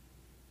in.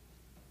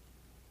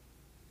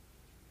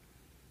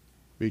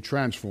 Be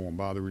transformed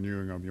by the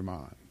renewing of your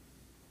mind.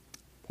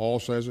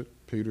 Paul says it,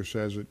 Peter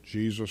says it,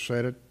 Jesus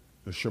said it,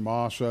 the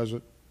Shema says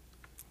it.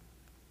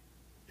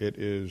 It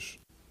is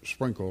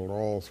sprinkled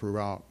all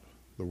throughout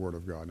the Word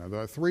of God. Now, there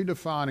are three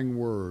defining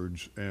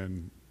words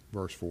in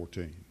verse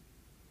 14.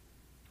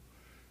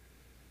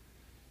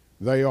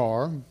 they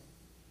are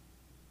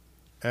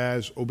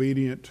as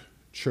obedient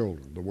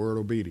children. The word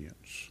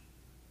obedience.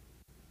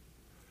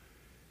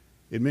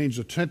 It means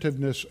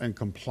attentiveness and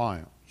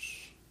compliance.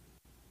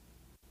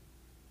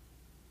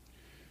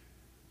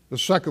 The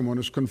second one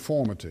is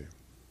conformity.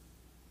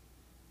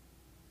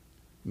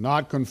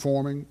 Not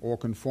conforming or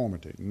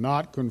conformity.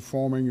 Not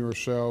conforming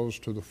yourselves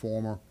to the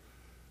former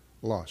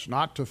lust.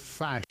 Not to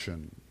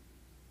fashion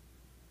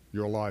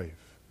your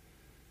life.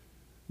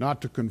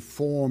 Not to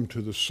conform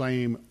to the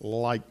same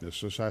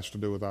likeness. This has to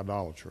do with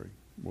idolatry.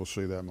 We'll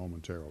see that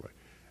momentarily.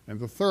 And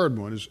the third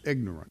one is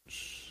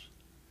ignorance.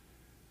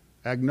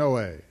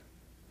 Agnoe.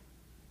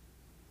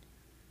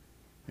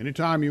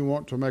 Anytime you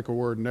want to make a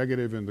word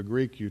negative in the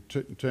Greek, you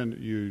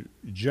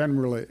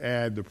generally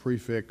add the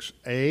prefix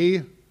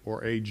a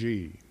or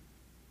ag.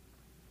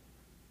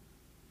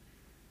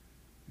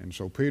 And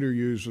so Peter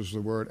uses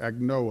the word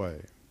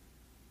agnoe.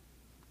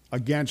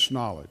 Against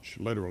knowledge,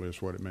 literally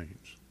is what it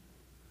means.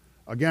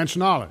 Against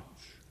knowledge.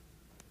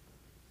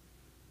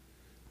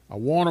 A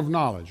want of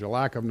knowledge, a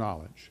lack of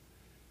knowledge.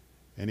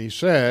 And he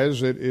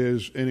says it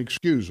is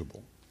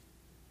inexcusable.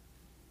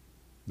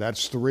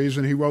 That's the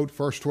reason he wrote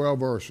first 12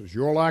 verses.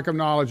 Your lack of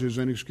knowledge is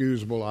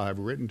inexcusable. I have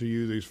written to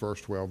you these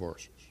first 12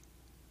 verses.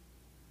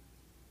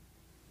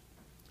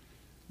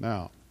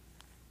 Now,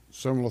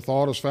 similar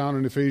thought is found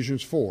in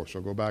Ephesians 4,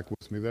 so go back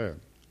with me there.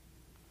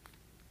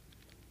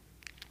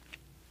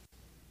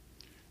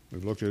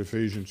 We've looked at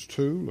Ephesians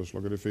 2. Let's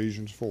look at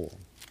Ephesians 4.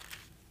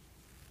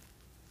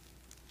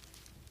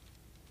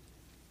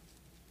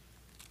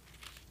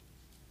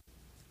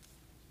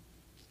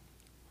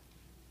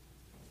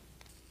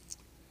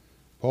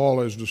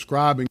 Paul is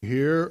describing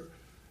here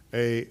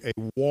a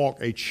walk,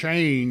 a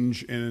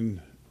change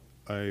in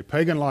a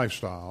pagan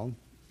lifestyle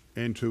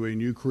into a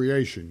new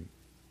creation.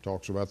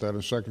 Talks about that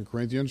in 2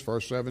 Corinthians,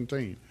 verse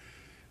 17.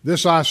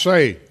 This I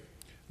say,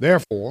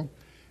 therefore,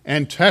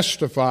 and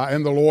testify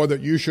in the Lord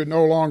that you should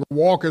no longer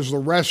walk as the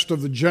rest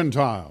of the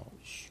Gentiles.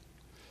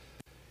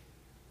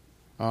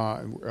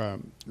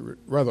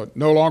 Rather,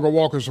 no longer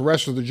walk as the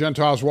rest of the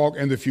Gentiles walk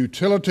in the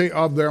futility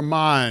of their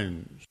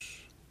minds.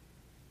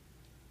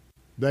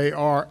 They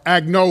are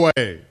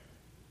agnoe,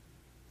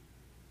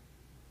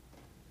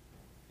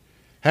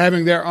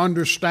 having their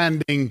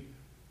understanding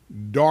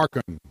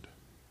darkened,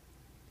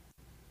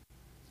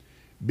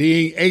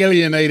 being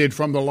alienated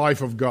from the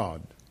life of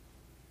God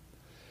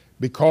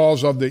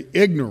because of the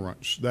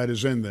ignorance that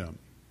is in them,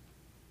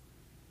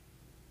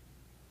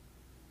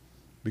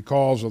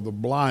 because of the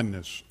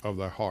blindness of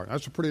their heart.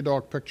 That's a pretty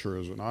dark picture,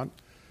 is it not?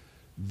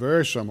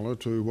 Very similar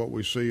to what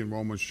we see in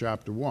Romans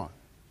chapter 1.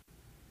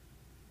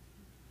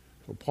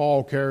 So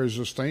Paul carries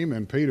this theme,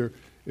 and Peter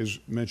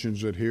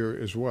mentions it here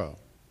as well.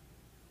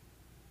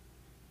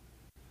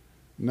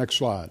 Next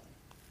slide.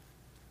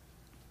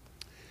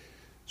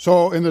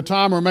 So in the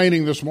time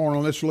remaining this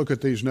morning, let's look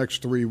at these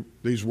next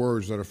these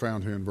words that are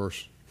found here in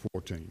verse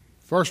 14.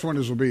 First one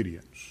is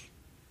obedience.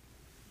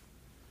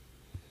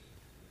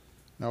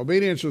 Now,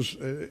 obedience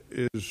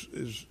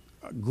is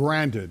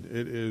granted.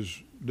 It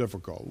is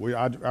difficult.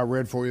 I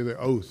read for you the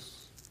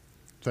oath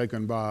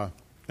taken by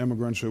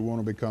immigrants who want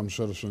to become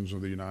citizens of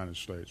the United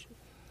States.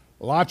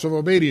 Lots of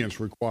obedience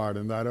required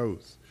in that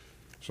oath.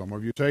 Some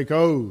of you take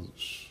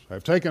oaths,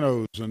 have taken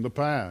oaths in the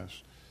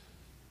past.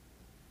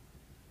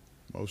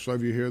 Most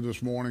of you here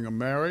this morning are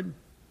married,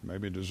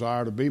 maybe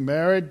desire to be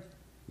married,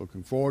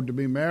 looking forward to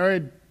be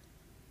married,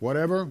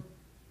 whatever.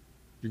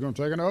 You're going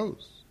to take an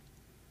oath.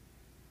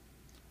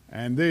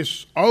 And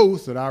this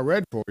oath that I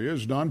read for you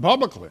is done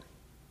publicly.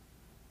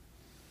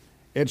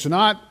 It's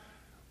not,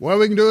 well,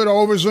 we can do it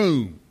over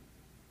Zoom.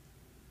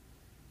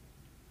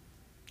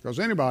 Because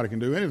anybody can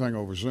do anything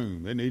over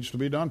Zoom. It needs to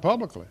be done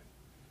publicly.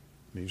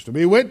 It needs to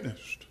be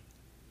witnessed.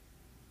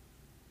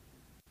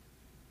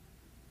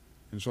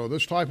 And so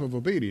this type of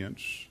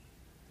obedience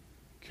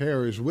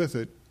carries with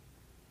it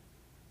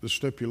the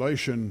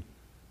stipulation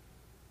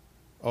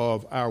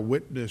of our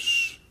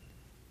witness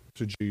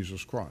to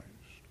Jesus Christ.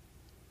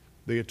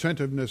 The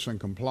attentiveness and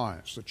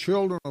compliance. The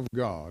children of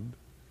God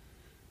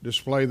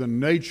display the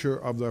nature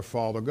of their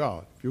Father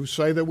God. If you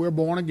say that we're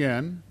born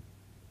again,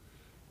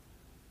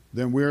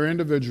 then we're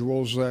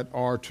individuals that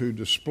are to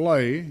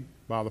display,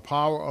 by the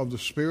power of the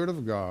Spirit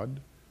of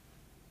God,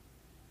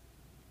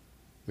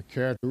 the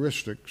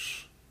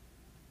characteristics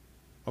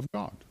of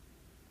God.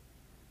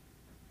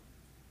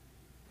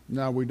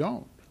 Now, we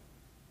don't.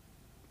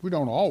 We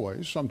don't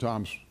always.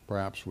 Sometimes,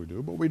 perhaps we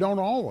do, but we don't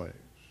always.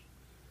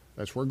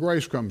 That's where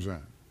grace comes in.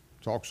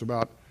 It talks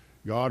about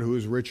God who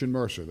is rich in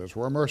mercy. That's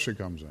where mercy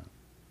comes in.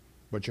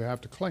 But you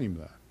have to claim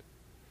that.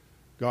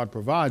 God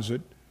provides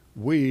it.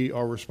 We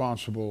are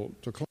responsible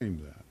to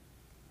claim that.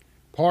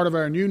 Part of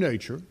our new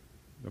nature,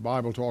 the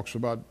Bible talks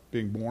about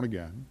being born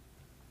again,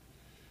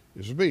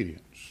 is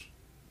obedience.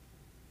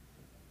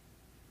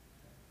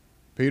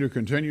 Peter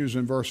continues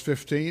in verse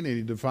 15, and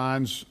he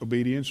defines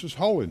obedience as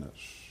holiness.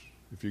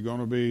 If you're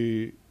going to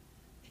be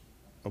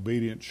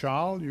obedient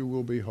child, you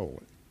will be holy.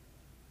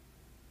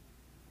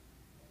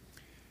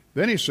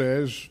 Then he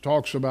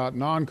talks about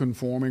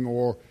non-conforming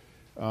or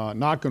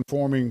not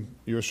conforming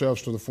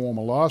yourselves to the form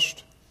of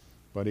lust,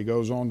 but he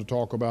goes on to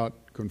talk about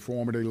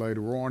conformity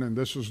later on, and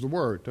this is the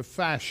word, to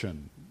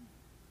fashion,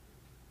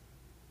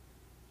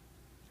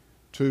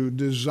 to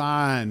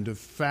design, to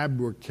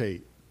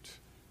fabricate,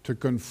 to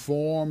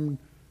conform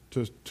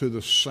to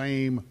the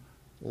same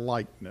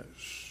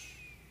likeness.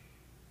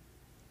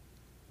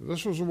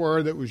 This was a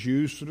word that was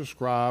used to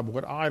describe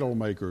what idol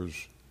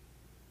makers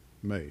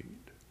made,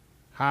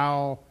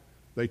 how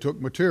they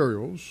took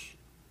materials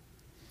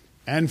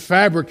and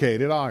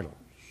fabricated idols.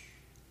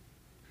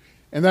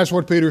 And that's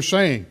what Peter's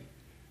saying.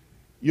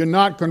 You're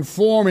not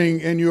conforming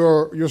in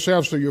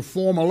yourselves to your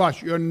former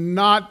lust. You're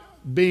not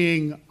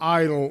being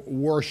idol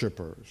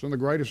worshipers. And the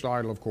greatest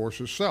idol, of course,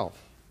 is self.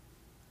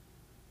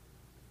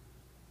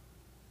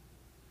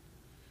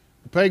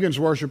 The pagans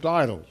worshipped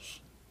idols.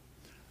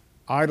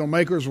 Idol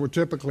makers were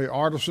typically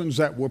artisans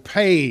that were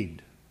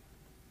paid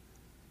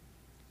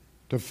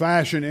to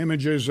fashion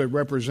images that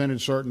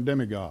represented certain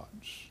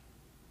demigods.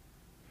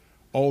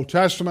 Old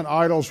Testament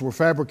idols were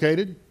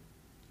fabricated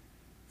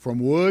from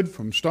wood,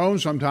 from stone,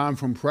 sometimes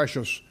from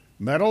precious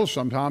metals,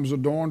 sometimes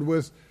adorned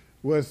with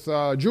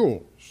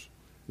jewels.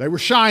 They were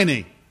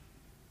shiny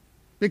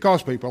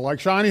because people like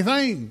shiny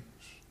things.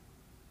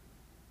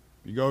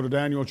 You go to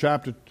Daniel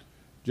chapter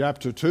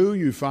 2,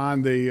 you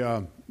find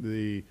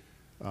the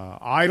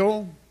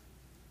idol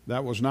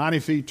that was 90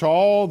 feet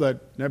tall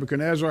that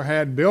Nebuchadnezzar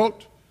had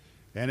built,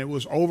 and it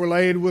was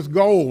overlaid with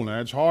gold. Now,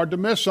 it's hard to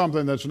miss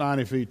something that's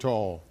 90 feet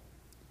tall,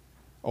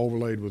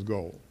 overlaid with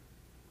gold,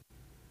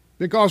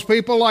 because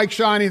people like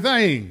shiny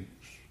things.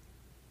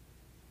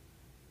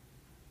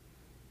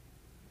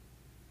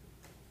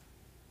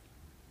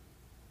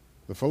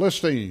 The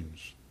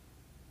Philistines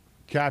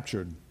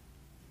captured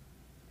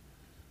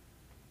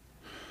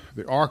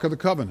the Ark of the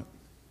Covenant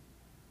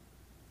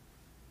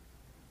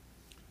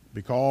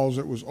because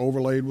it was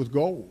overlaid with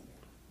gold.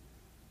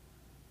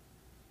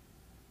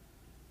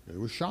 It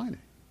was shiny.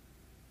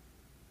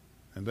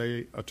 And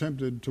they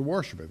attempted to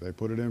worship it. They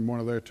put it in one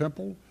of their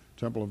temple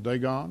of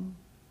Dagon.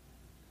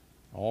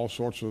 All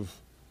sorts of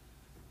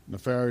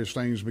nefarious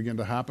things began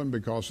to happen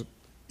because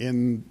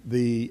in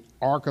the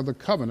Ark of the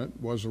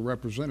Covenant was a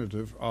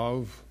representative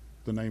of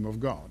the name of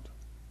God.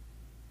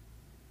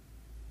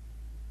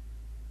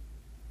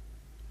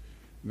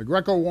 In the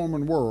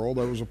Greco-Roman world,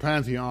 there was a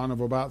pantheon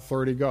of about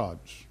 30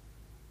 gods.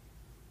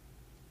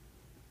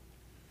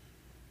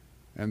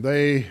 And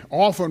they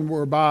often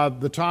were, by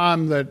the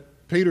time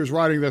that Peter's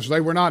writing this,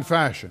 they were not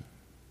fashioned.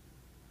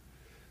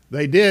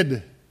 They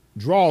did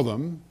draw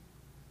them,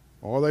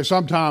 or they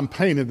sometimes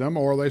painted them,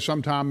 or they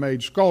sometimes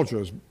made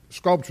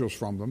sculptures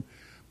from them,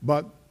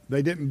 but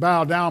they didn't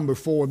bow down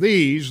before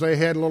these. They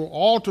had little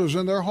altars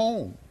in their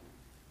home.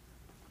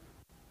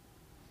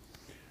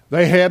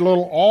 They had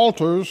little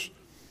altars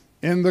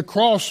in the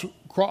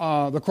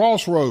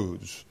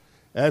crossroads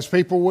as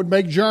people would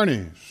make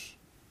journeys.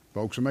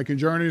 Folks are making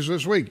journeys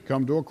this week,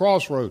 come to a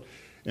crossroad.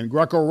 In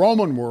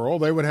Greco-Roman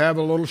world, they would have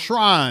a little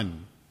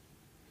shrine.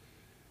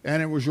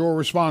 And it was your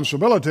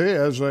responsibility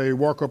as a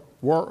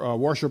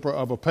worshiper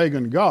of a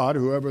pagan god,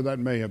 whoever that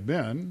may have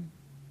been,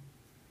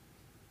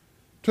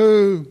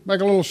 to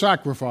make a little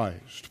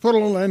sacrifice, to put a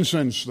little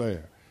incense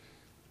there,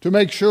 to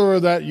make sure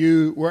that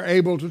you were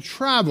able to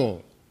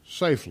travel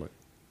safely.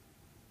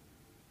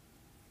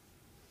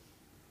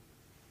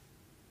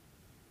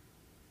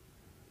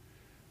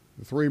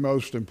 The three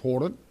most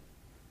important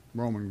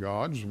Roman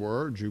gods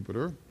were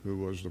Jupiter, who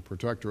was the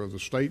protector of the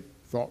state,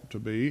 thought to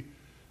be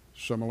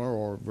similar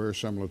or very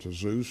similar to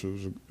Zeus,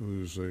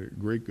 who's a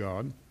Greek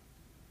god.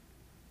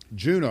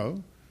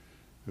 Juno,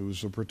 who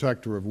was the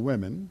protector of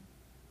women.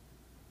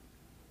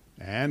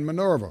 And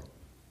Minerva,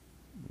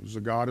 who was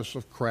the goddess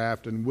of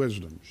craft and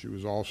wisdom. She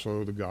was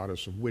also the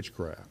goddess of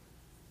witchcraft.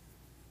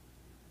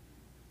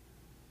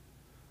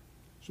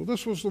 So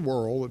this was the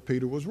world that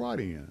Peter was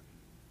writing in.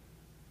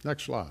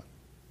 Next slide.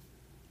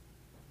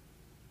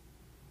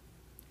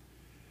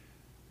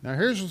 Now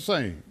here's the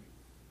thing.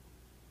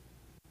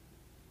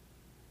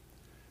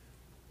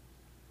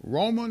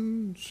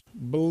 Romans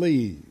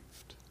believed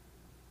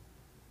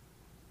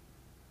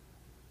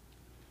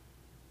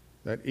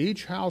that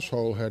each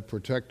household had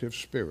protective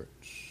spirits.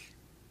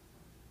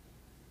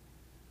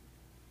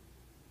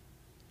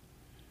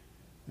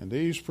 And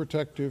these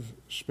protective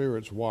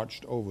spirits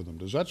watched over them.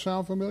 Does that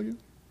sound familiar?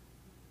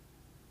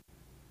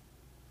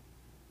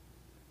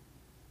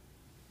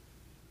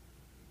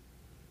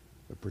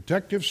 The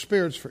protective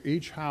spirits for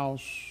each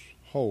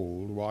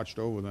household watched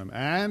over them.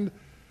 And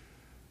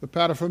the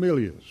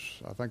paterfamilias.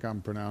 I think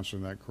I'm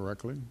pronouncing that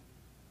correctly.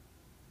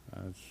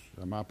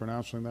 Am I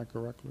pronouncing that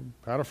correctly?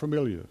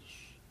 Paterfamilias.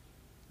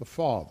 The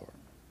father.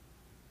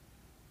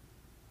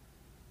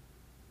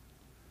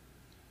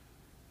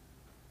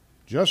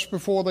 Just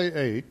before they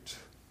ate,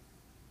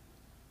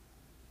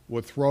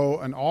 would throw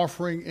an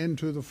offering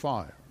into the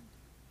fire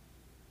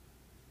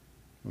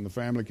when the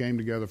family came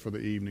together for the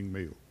evening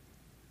meal.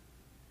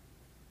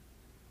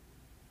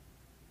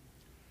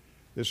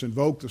 This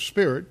invoked the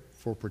spirit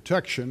for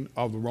protection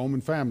of the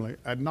Roman family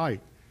at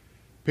night.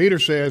 Peter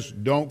says,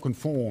 don't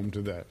conform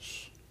to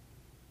this.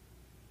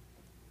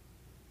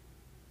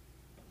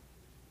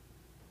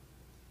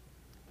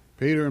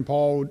 Peter and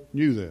Paul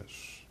knew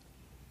this.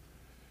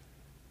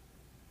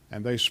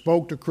 And they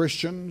spoke to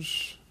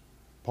Christians,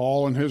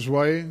 Paul in his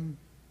way,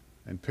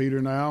 and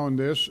Peter now in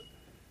this,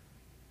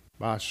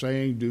 by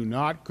saying, do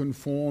not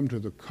conform to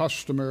the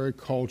customary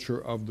culture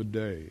of the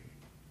day.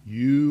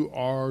 You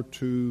are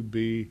to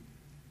be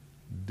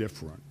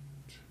different.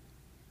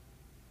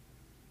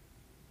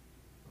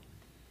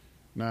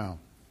 Now,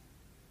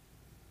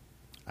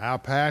 our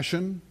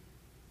passions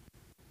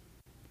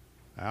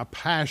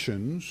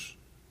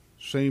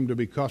seem to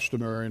be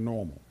customary and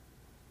normal.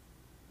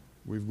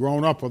 We've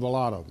grown up with a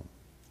lot of them.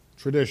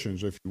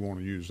 Traditions, if you want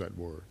to use that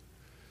word.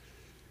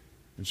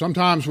 And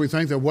sometimes we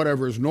think that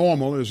whatever is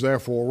normal is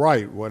therefore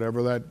right,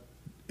 whatever that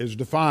is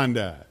defined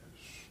as.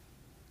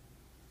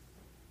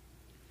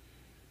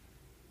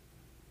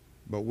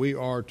 But we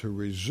are to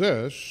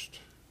resist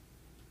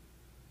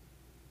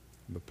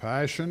the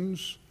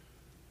passions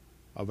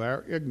of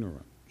our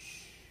ignorance.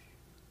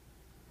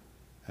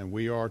 And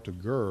we are to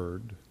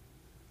gird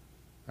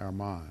our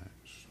minds.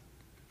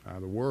 Now,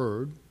 the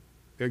word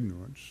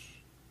ignorance,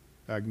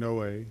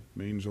 agnoe,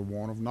 means a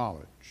want of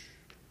knowledge.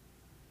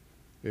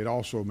 It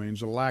also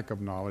means a lack of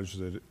knowledge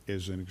that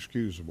is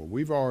inexcusable.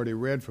 We've already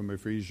read from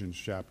Ephesians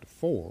chapter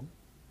 4.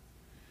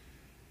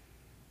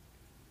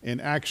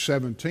 In Acts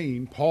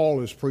 17,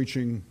 Paul is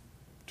preaching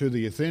to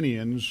the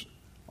Athenians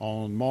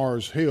on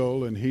Mars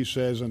Hill, and he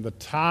says, in the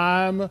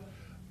time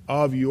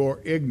of your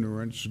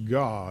ignorance,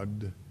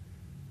 God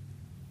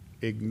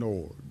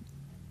ignored.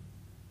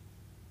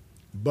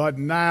 But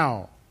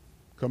now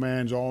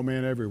commands all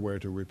men everywhere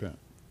to repent.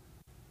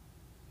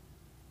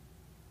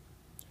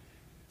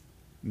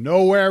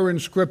 Nowhere in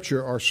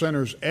Scripture are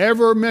sinners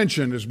ever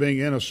mentioned as being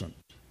innocent.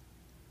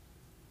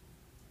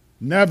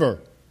 Never,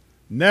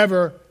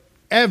 never,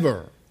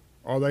 ever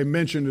are they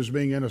mentioned as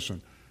being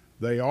innocent.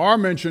 They are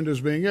mentioned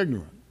as being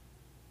ignorant.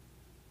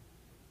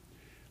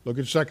 Look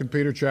at 2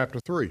 Peter chapter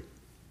 3.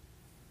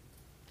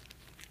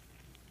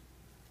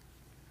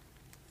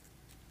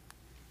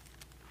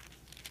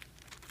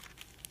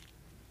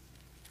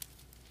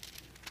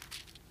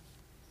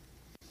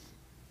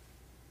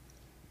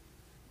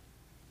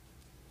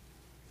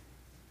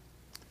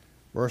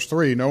 Verse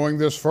 3, knowing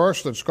this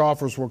first, that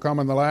scoffers will come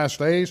in the last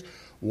days,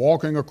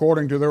 walking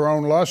according to their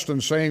own lust,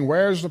 and saying,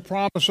 where's the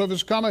promise of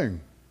his coming?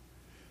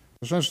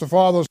 For since the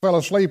fathers fell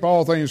asleep,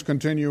 all things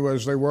continue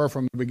as they were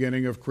from the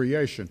beginning of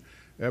creation.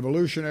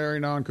 Evolutionary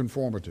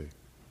nonconformity.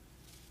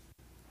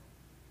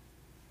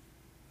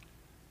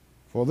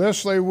 For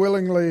this they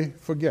willfully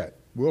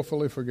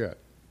forget,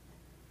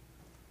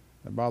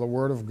 that by the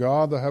word of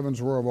God the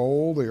heavens were of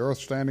old, the earth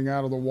standing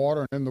out of the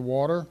water and in the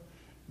water.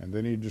 And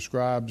then he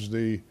describes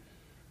the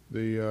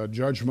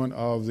judgment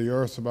of the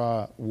earth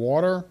by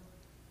water.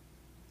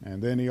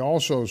 And then he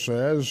also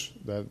says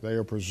that they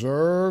are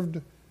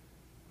preserved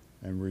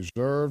and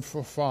reserved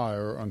for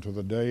fire unto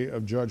the day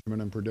of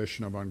judgment and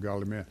perdition of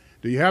ungodly men.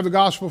 Do you have the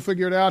gospel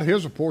figured out?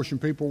 Here's a portion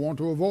people want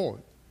to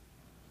avoid.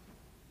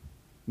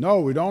 No,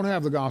 we don't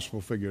have the gospel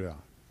figured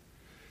out.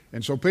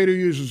 And so Peter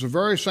uses the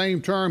very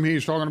same term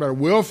he's talking about,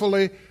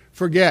 willfully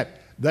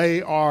forget.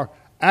 They are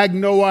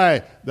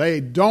agnoe. They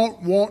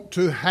don't want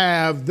to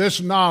have this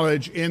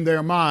knowledge in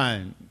their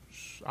minds.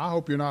 I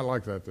hope you're not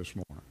like that this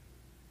morning.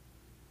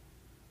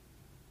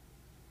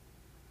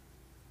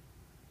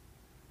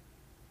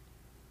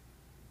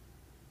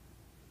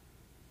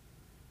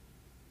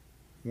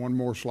 One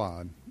more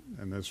slide,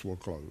 and this will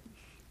close.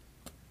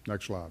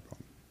 Next slide, Paul.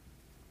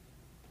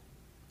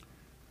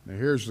 Now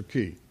here's the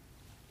key.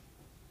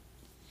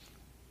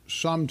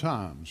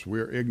 Sometimes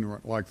we're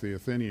ignorant like the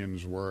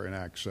Athenians were in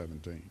Acts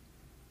 17.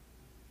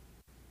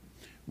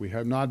 We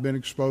have not been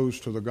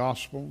exposed to the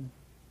gospel.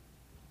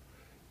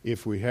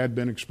 If we had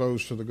been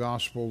exposed to the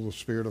gospel, the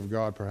Spirit of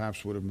God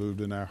perhaps would have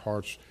moved in our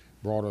hearts,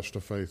 brought us to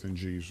faith in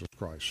Jesus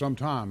Christ.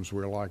 Sometimes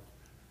we're like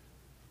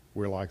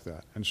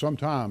that. And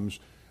sometimes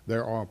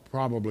there are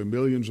probably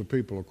millions of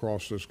people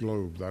across this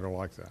globe that are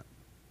like that.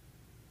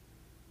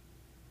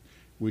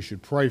 We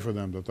should pray for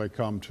them that they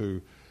come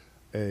to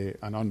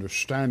an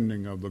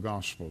understanding of the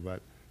gospel,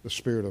 that the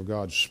Spirit of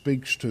God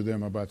speaks to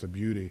them about the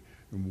beauty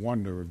and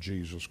wonder of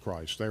Jesus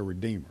Christ, their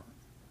Redeemer.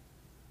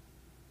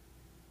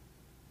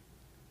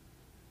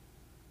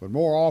 But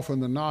more often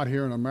than not,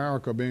 here in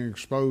America, being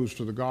exposed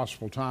to the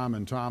gospel time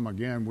and time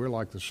again, we're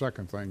like the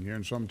second thing here,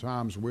 and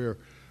sometimes we're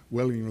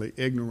willingly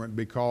ignorant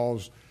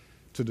because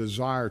to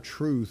desire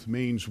truth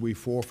means we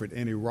forfeit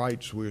any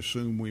rights we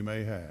assume we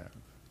may have.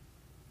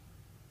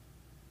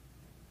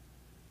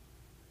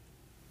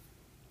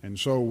 And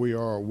so we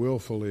are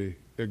willfully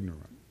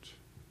ignorant.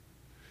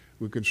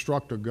 We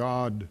construct a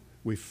God,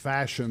 we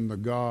fashion the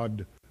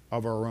God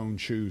of our own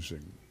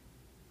choosing.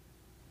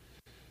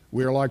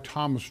 We are like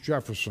Thomas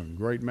Jefferson,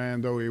 great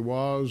man though he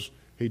was.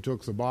 He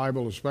took the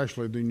Bible,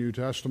 especially the New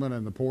Testament,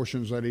 and the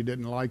portions that he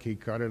didn't like, he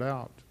cut it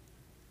out.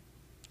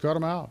 Cut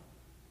them out.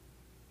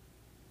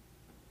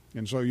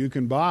 And so you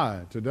can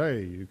buy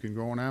today, you can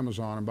go on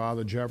Amazon and buy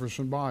the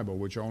Jefferson Bible,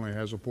 which only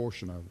has a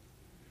portion of it.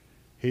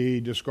 He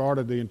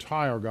discarded the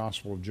entire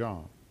Gospel of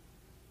John.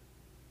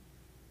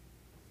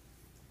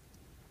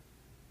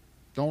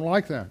 Don't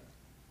like that.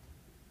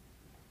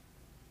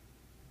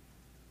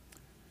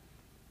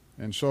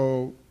 And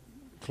so,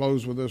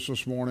 close with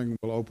this morning.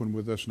 We'll open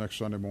with this next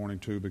Sunday morning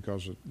too,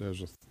 because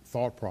there's a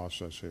thought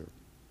process here.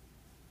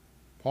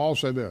 Paul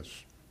said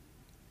this,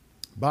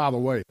 by the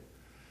way,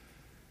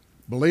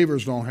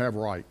 believers don't have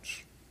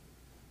rights.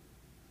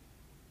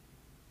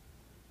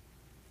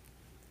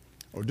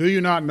 Or do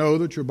you not know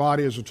that your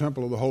body is a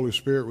temple of the Holy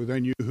Spirit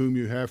within you, whom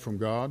you have from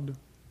God?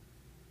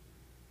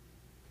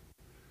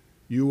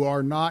 You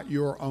are not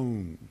your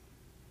own.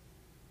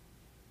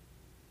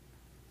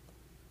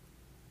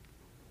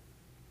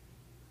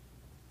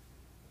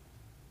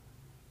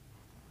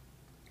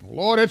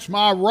 Lord, it's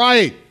my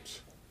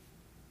right.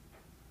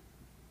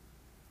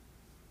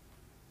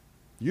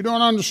 You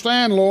don't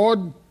understand,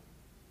 Lord.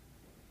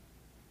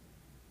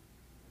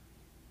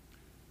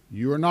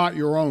 You are not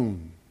your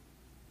own.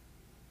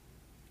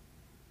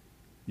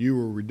 You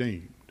were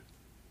redeemed.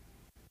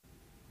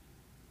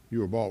 You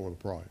were bought with a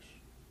price.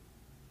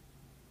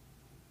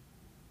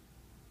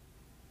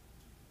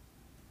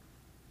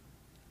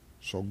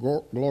 So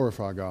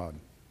glorify God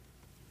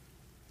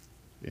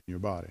in your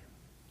body.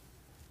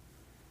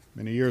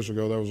 Many years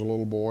ago, there was a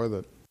little boy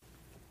that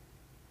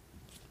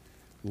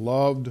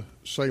loved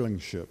sailing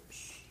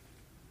ships.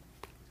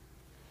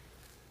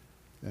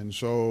 And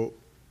so,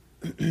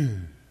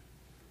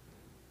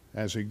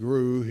 as he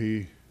grew,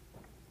 he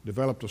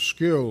developed a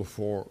skill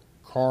for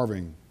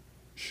carving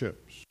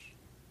ships.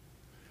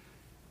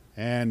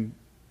 And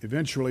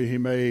eventually he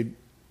made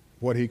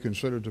what he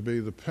considered to be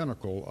the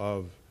pinnacle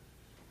of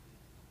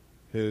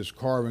his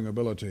carving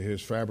ability,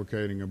 his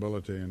fabricating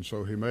ability. And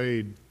so he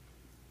made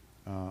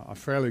a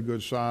fairly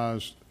good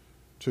sized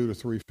 2 to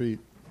 3 feet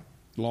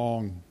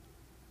long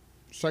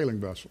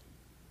sailing vessel.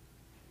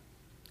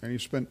 And he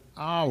spent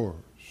hours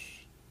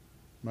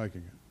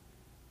making it.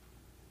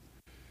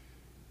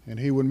 And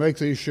he would make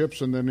these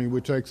ships, and then he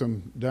would take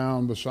them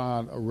down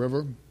beside a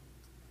river,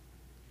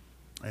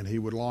 and he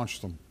would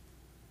launch them.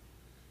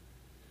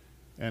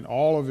 And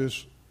all of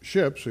his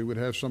ships, he would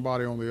have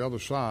somebody on the other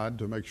side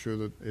to make sure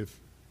that if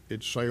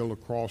it sailed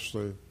across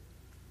the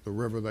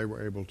river, they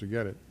were able to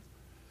get it.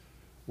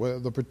 Well,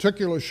 the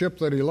particular ship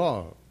that he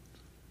loved,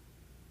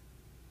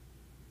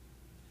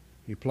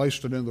 he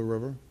placed it in the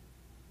river,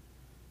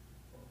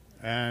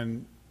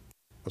 and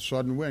a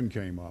sudden wind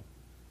came up.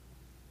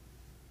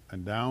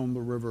 And down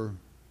the river,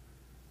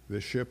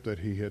 this ship that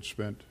he had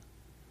spent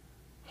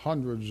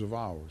hundreds of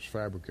hours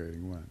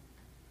fabricating went.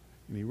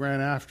 And he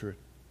ran after it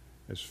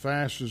as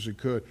fast as he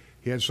could.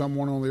 He had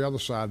someone on the other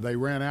side. They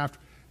ran after,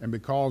 and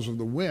because of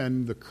the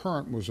wind, the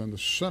current was in the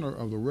center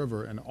of the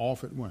river, and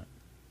off it went.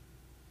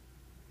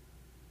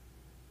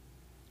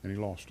 And he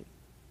lost it.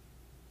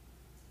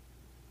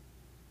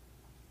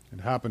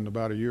 It happened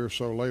about a year or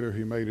so later.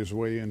 He made his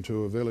way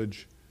into a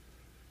village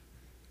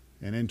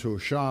and into a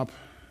shop,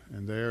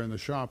 and there in the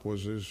shop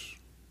was his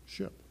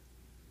ship.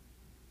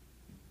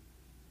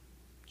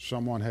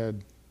 Someone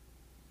had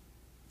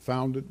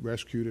found it,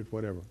 rescued it,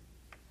 whatever.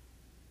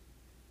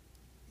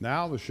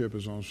 Now the ship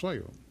is on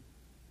sale.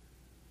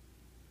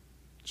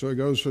 So he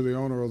goes to the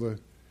owner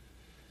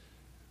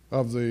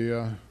of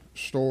the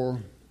store,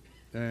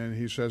 and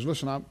he says,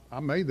 "Listen, I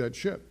made that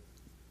ship."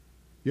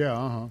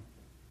 "Yeah,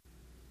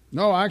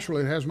 "No,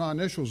 actually, it has my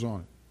initials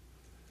on it."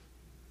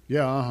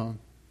 "Yeah,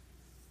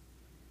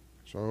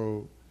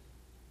 So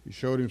he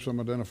showed him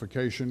some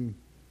identification,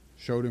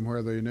 showed him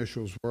where the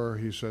initials were.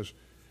 He says,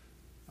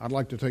 "I'd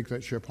like to take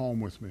that ship home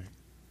with me."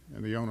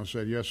 And the owner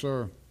said, "Yes,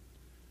 sir.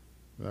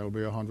 That'll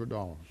be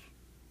 $100.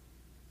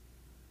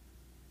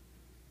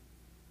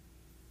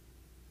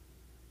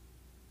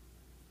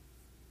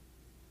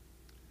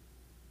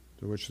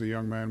 To which the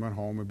young man went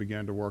home and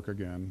began to work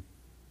again,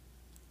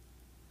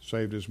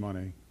 saved his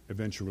money,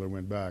 eventually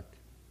went back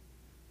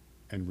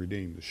and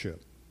redeemed the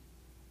ship.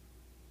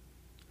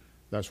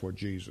 That's what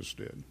Jesus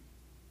did.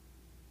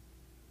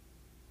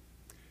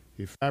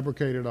 He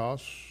fabricated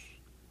us,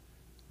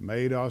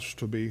 made us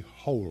to be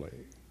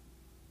holy,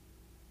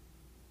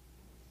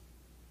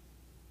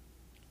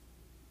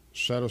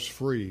 set us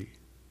free,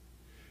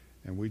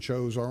 and we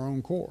chose our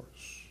own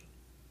course.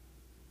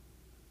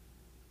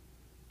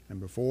 And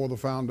before the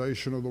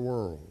foundation of the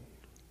world,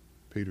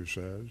 Peter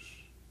says,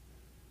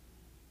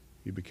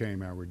 he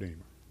became our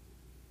Redeemer.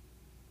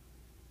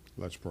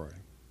 Let's pray.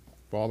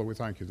 Father, we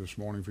thank you this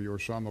morning for your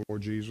Son, the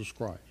Lord Jesus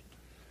Christ.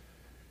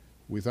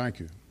 We thank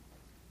you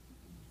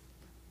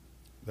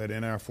that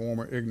in our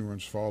former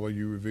ignorance, Father,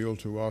 you revealed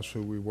to us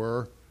who we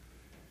were.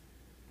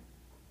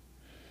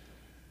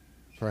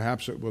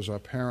 Perhaps it was our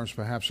parents,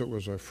 perhaps it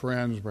was our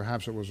friends,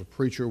 perhaps it was a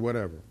preacher,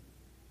 whatever.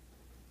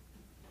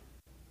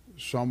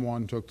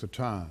 Someone took the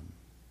time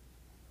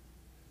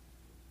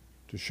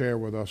to share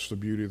with us the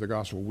beauty of the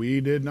gospel.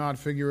 We did not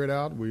figure it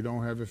out. We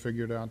don't have it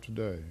figured out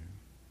today.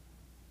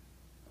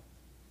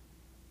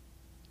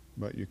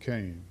 But you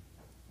came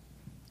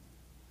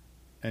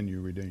and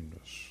you redeemed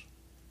us.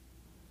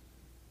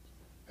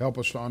 Help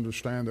us to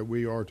understand that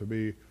we are to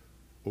be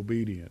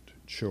obedient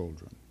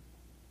children.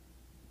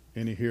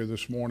 Any here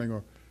this morning,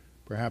 or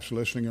perhaps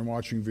listening and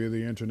watching via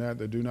the internet,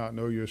 that do not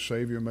know your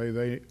Savior, may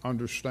they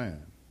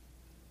understand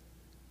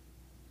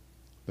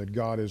that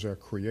God is our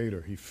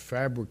Creator. He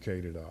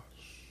fabricated us.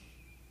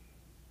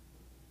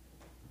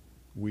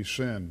 We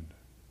sinned,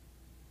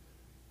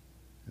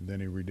 and then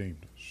He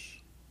redeemed us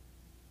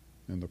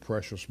in the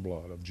precious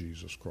blood of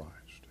Jesus Christ.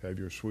 Have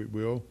your sweet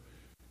will,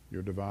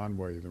 your divine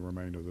way, the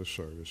remainder of this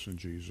service. In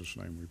Jesus'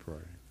 name we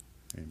pray.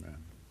 Amen.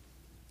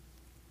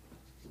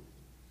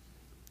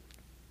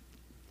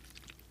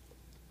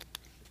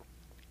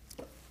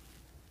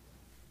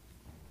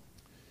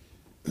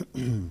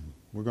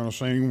 We're going to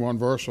sing one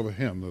verse of a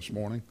hymn this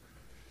morning,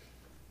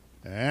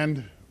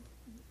 and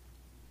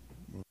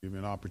we'll give you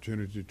an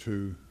opportunity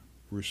to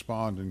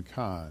respond in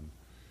kind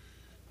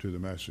to the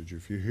message.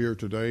 If you're here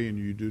today and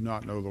you do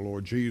not know the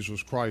Lord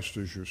Jesus Christ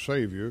as your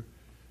Savior,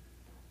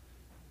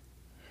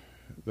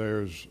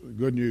 there's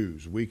good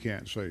news. We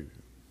can't save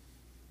you.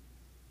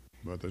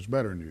 But there's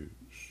better news.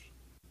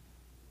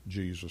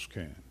 Jesus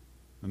can.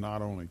 And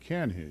not only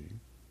can He,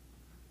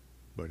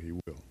 but He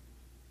will.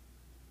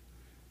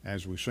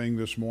 As we sing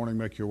this morning,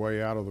 make your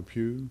way out of the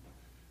pew.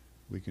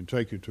 We can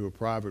take you to a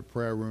private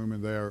prayer room,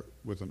 and there,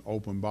 with an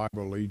open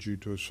Bible, lead you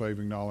to a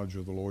saving knowledge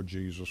of the Lord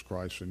Jesus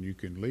Christ. And you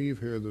can leave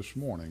here this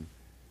morning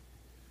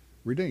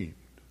redeemed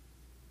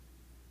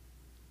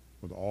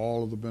with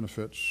all of the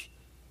benefits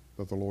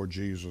that the Lord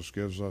Jesus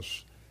gives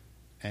us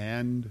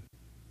and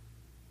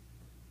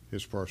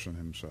His person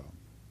Himself.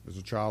 As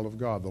a child of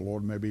God, the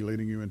Lord may be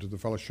leading you into the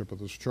fellowship of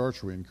this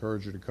church. We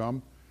encourage you to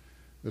come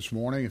this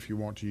morning if you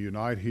want to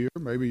unite here.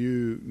 Maybe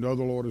you know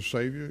the Lord as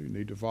Savior. You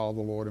need to follow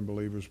the Lord in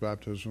believer's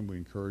baptism. We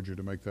encourage you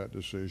to make that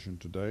decision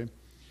today.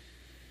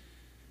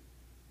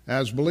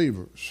 As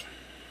believers,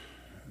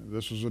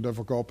 this is a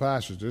difficult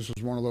passage. This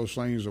is one of those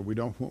things that we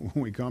don't, when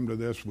we come to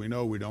this, we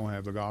know we don't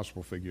have the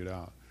gospel figured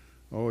out.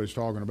 Oh, he's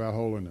talking about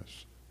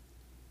holiness.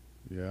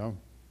 Yeah.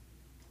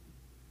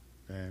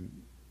 And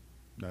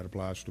that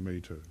applies to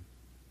me too.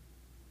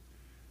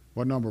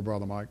 What number,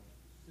 Brother Mike?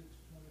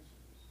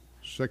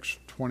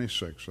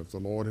 626. If the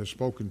Lord has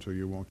spoken to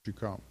you, won't you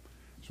come?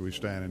 So we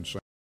stand and sing.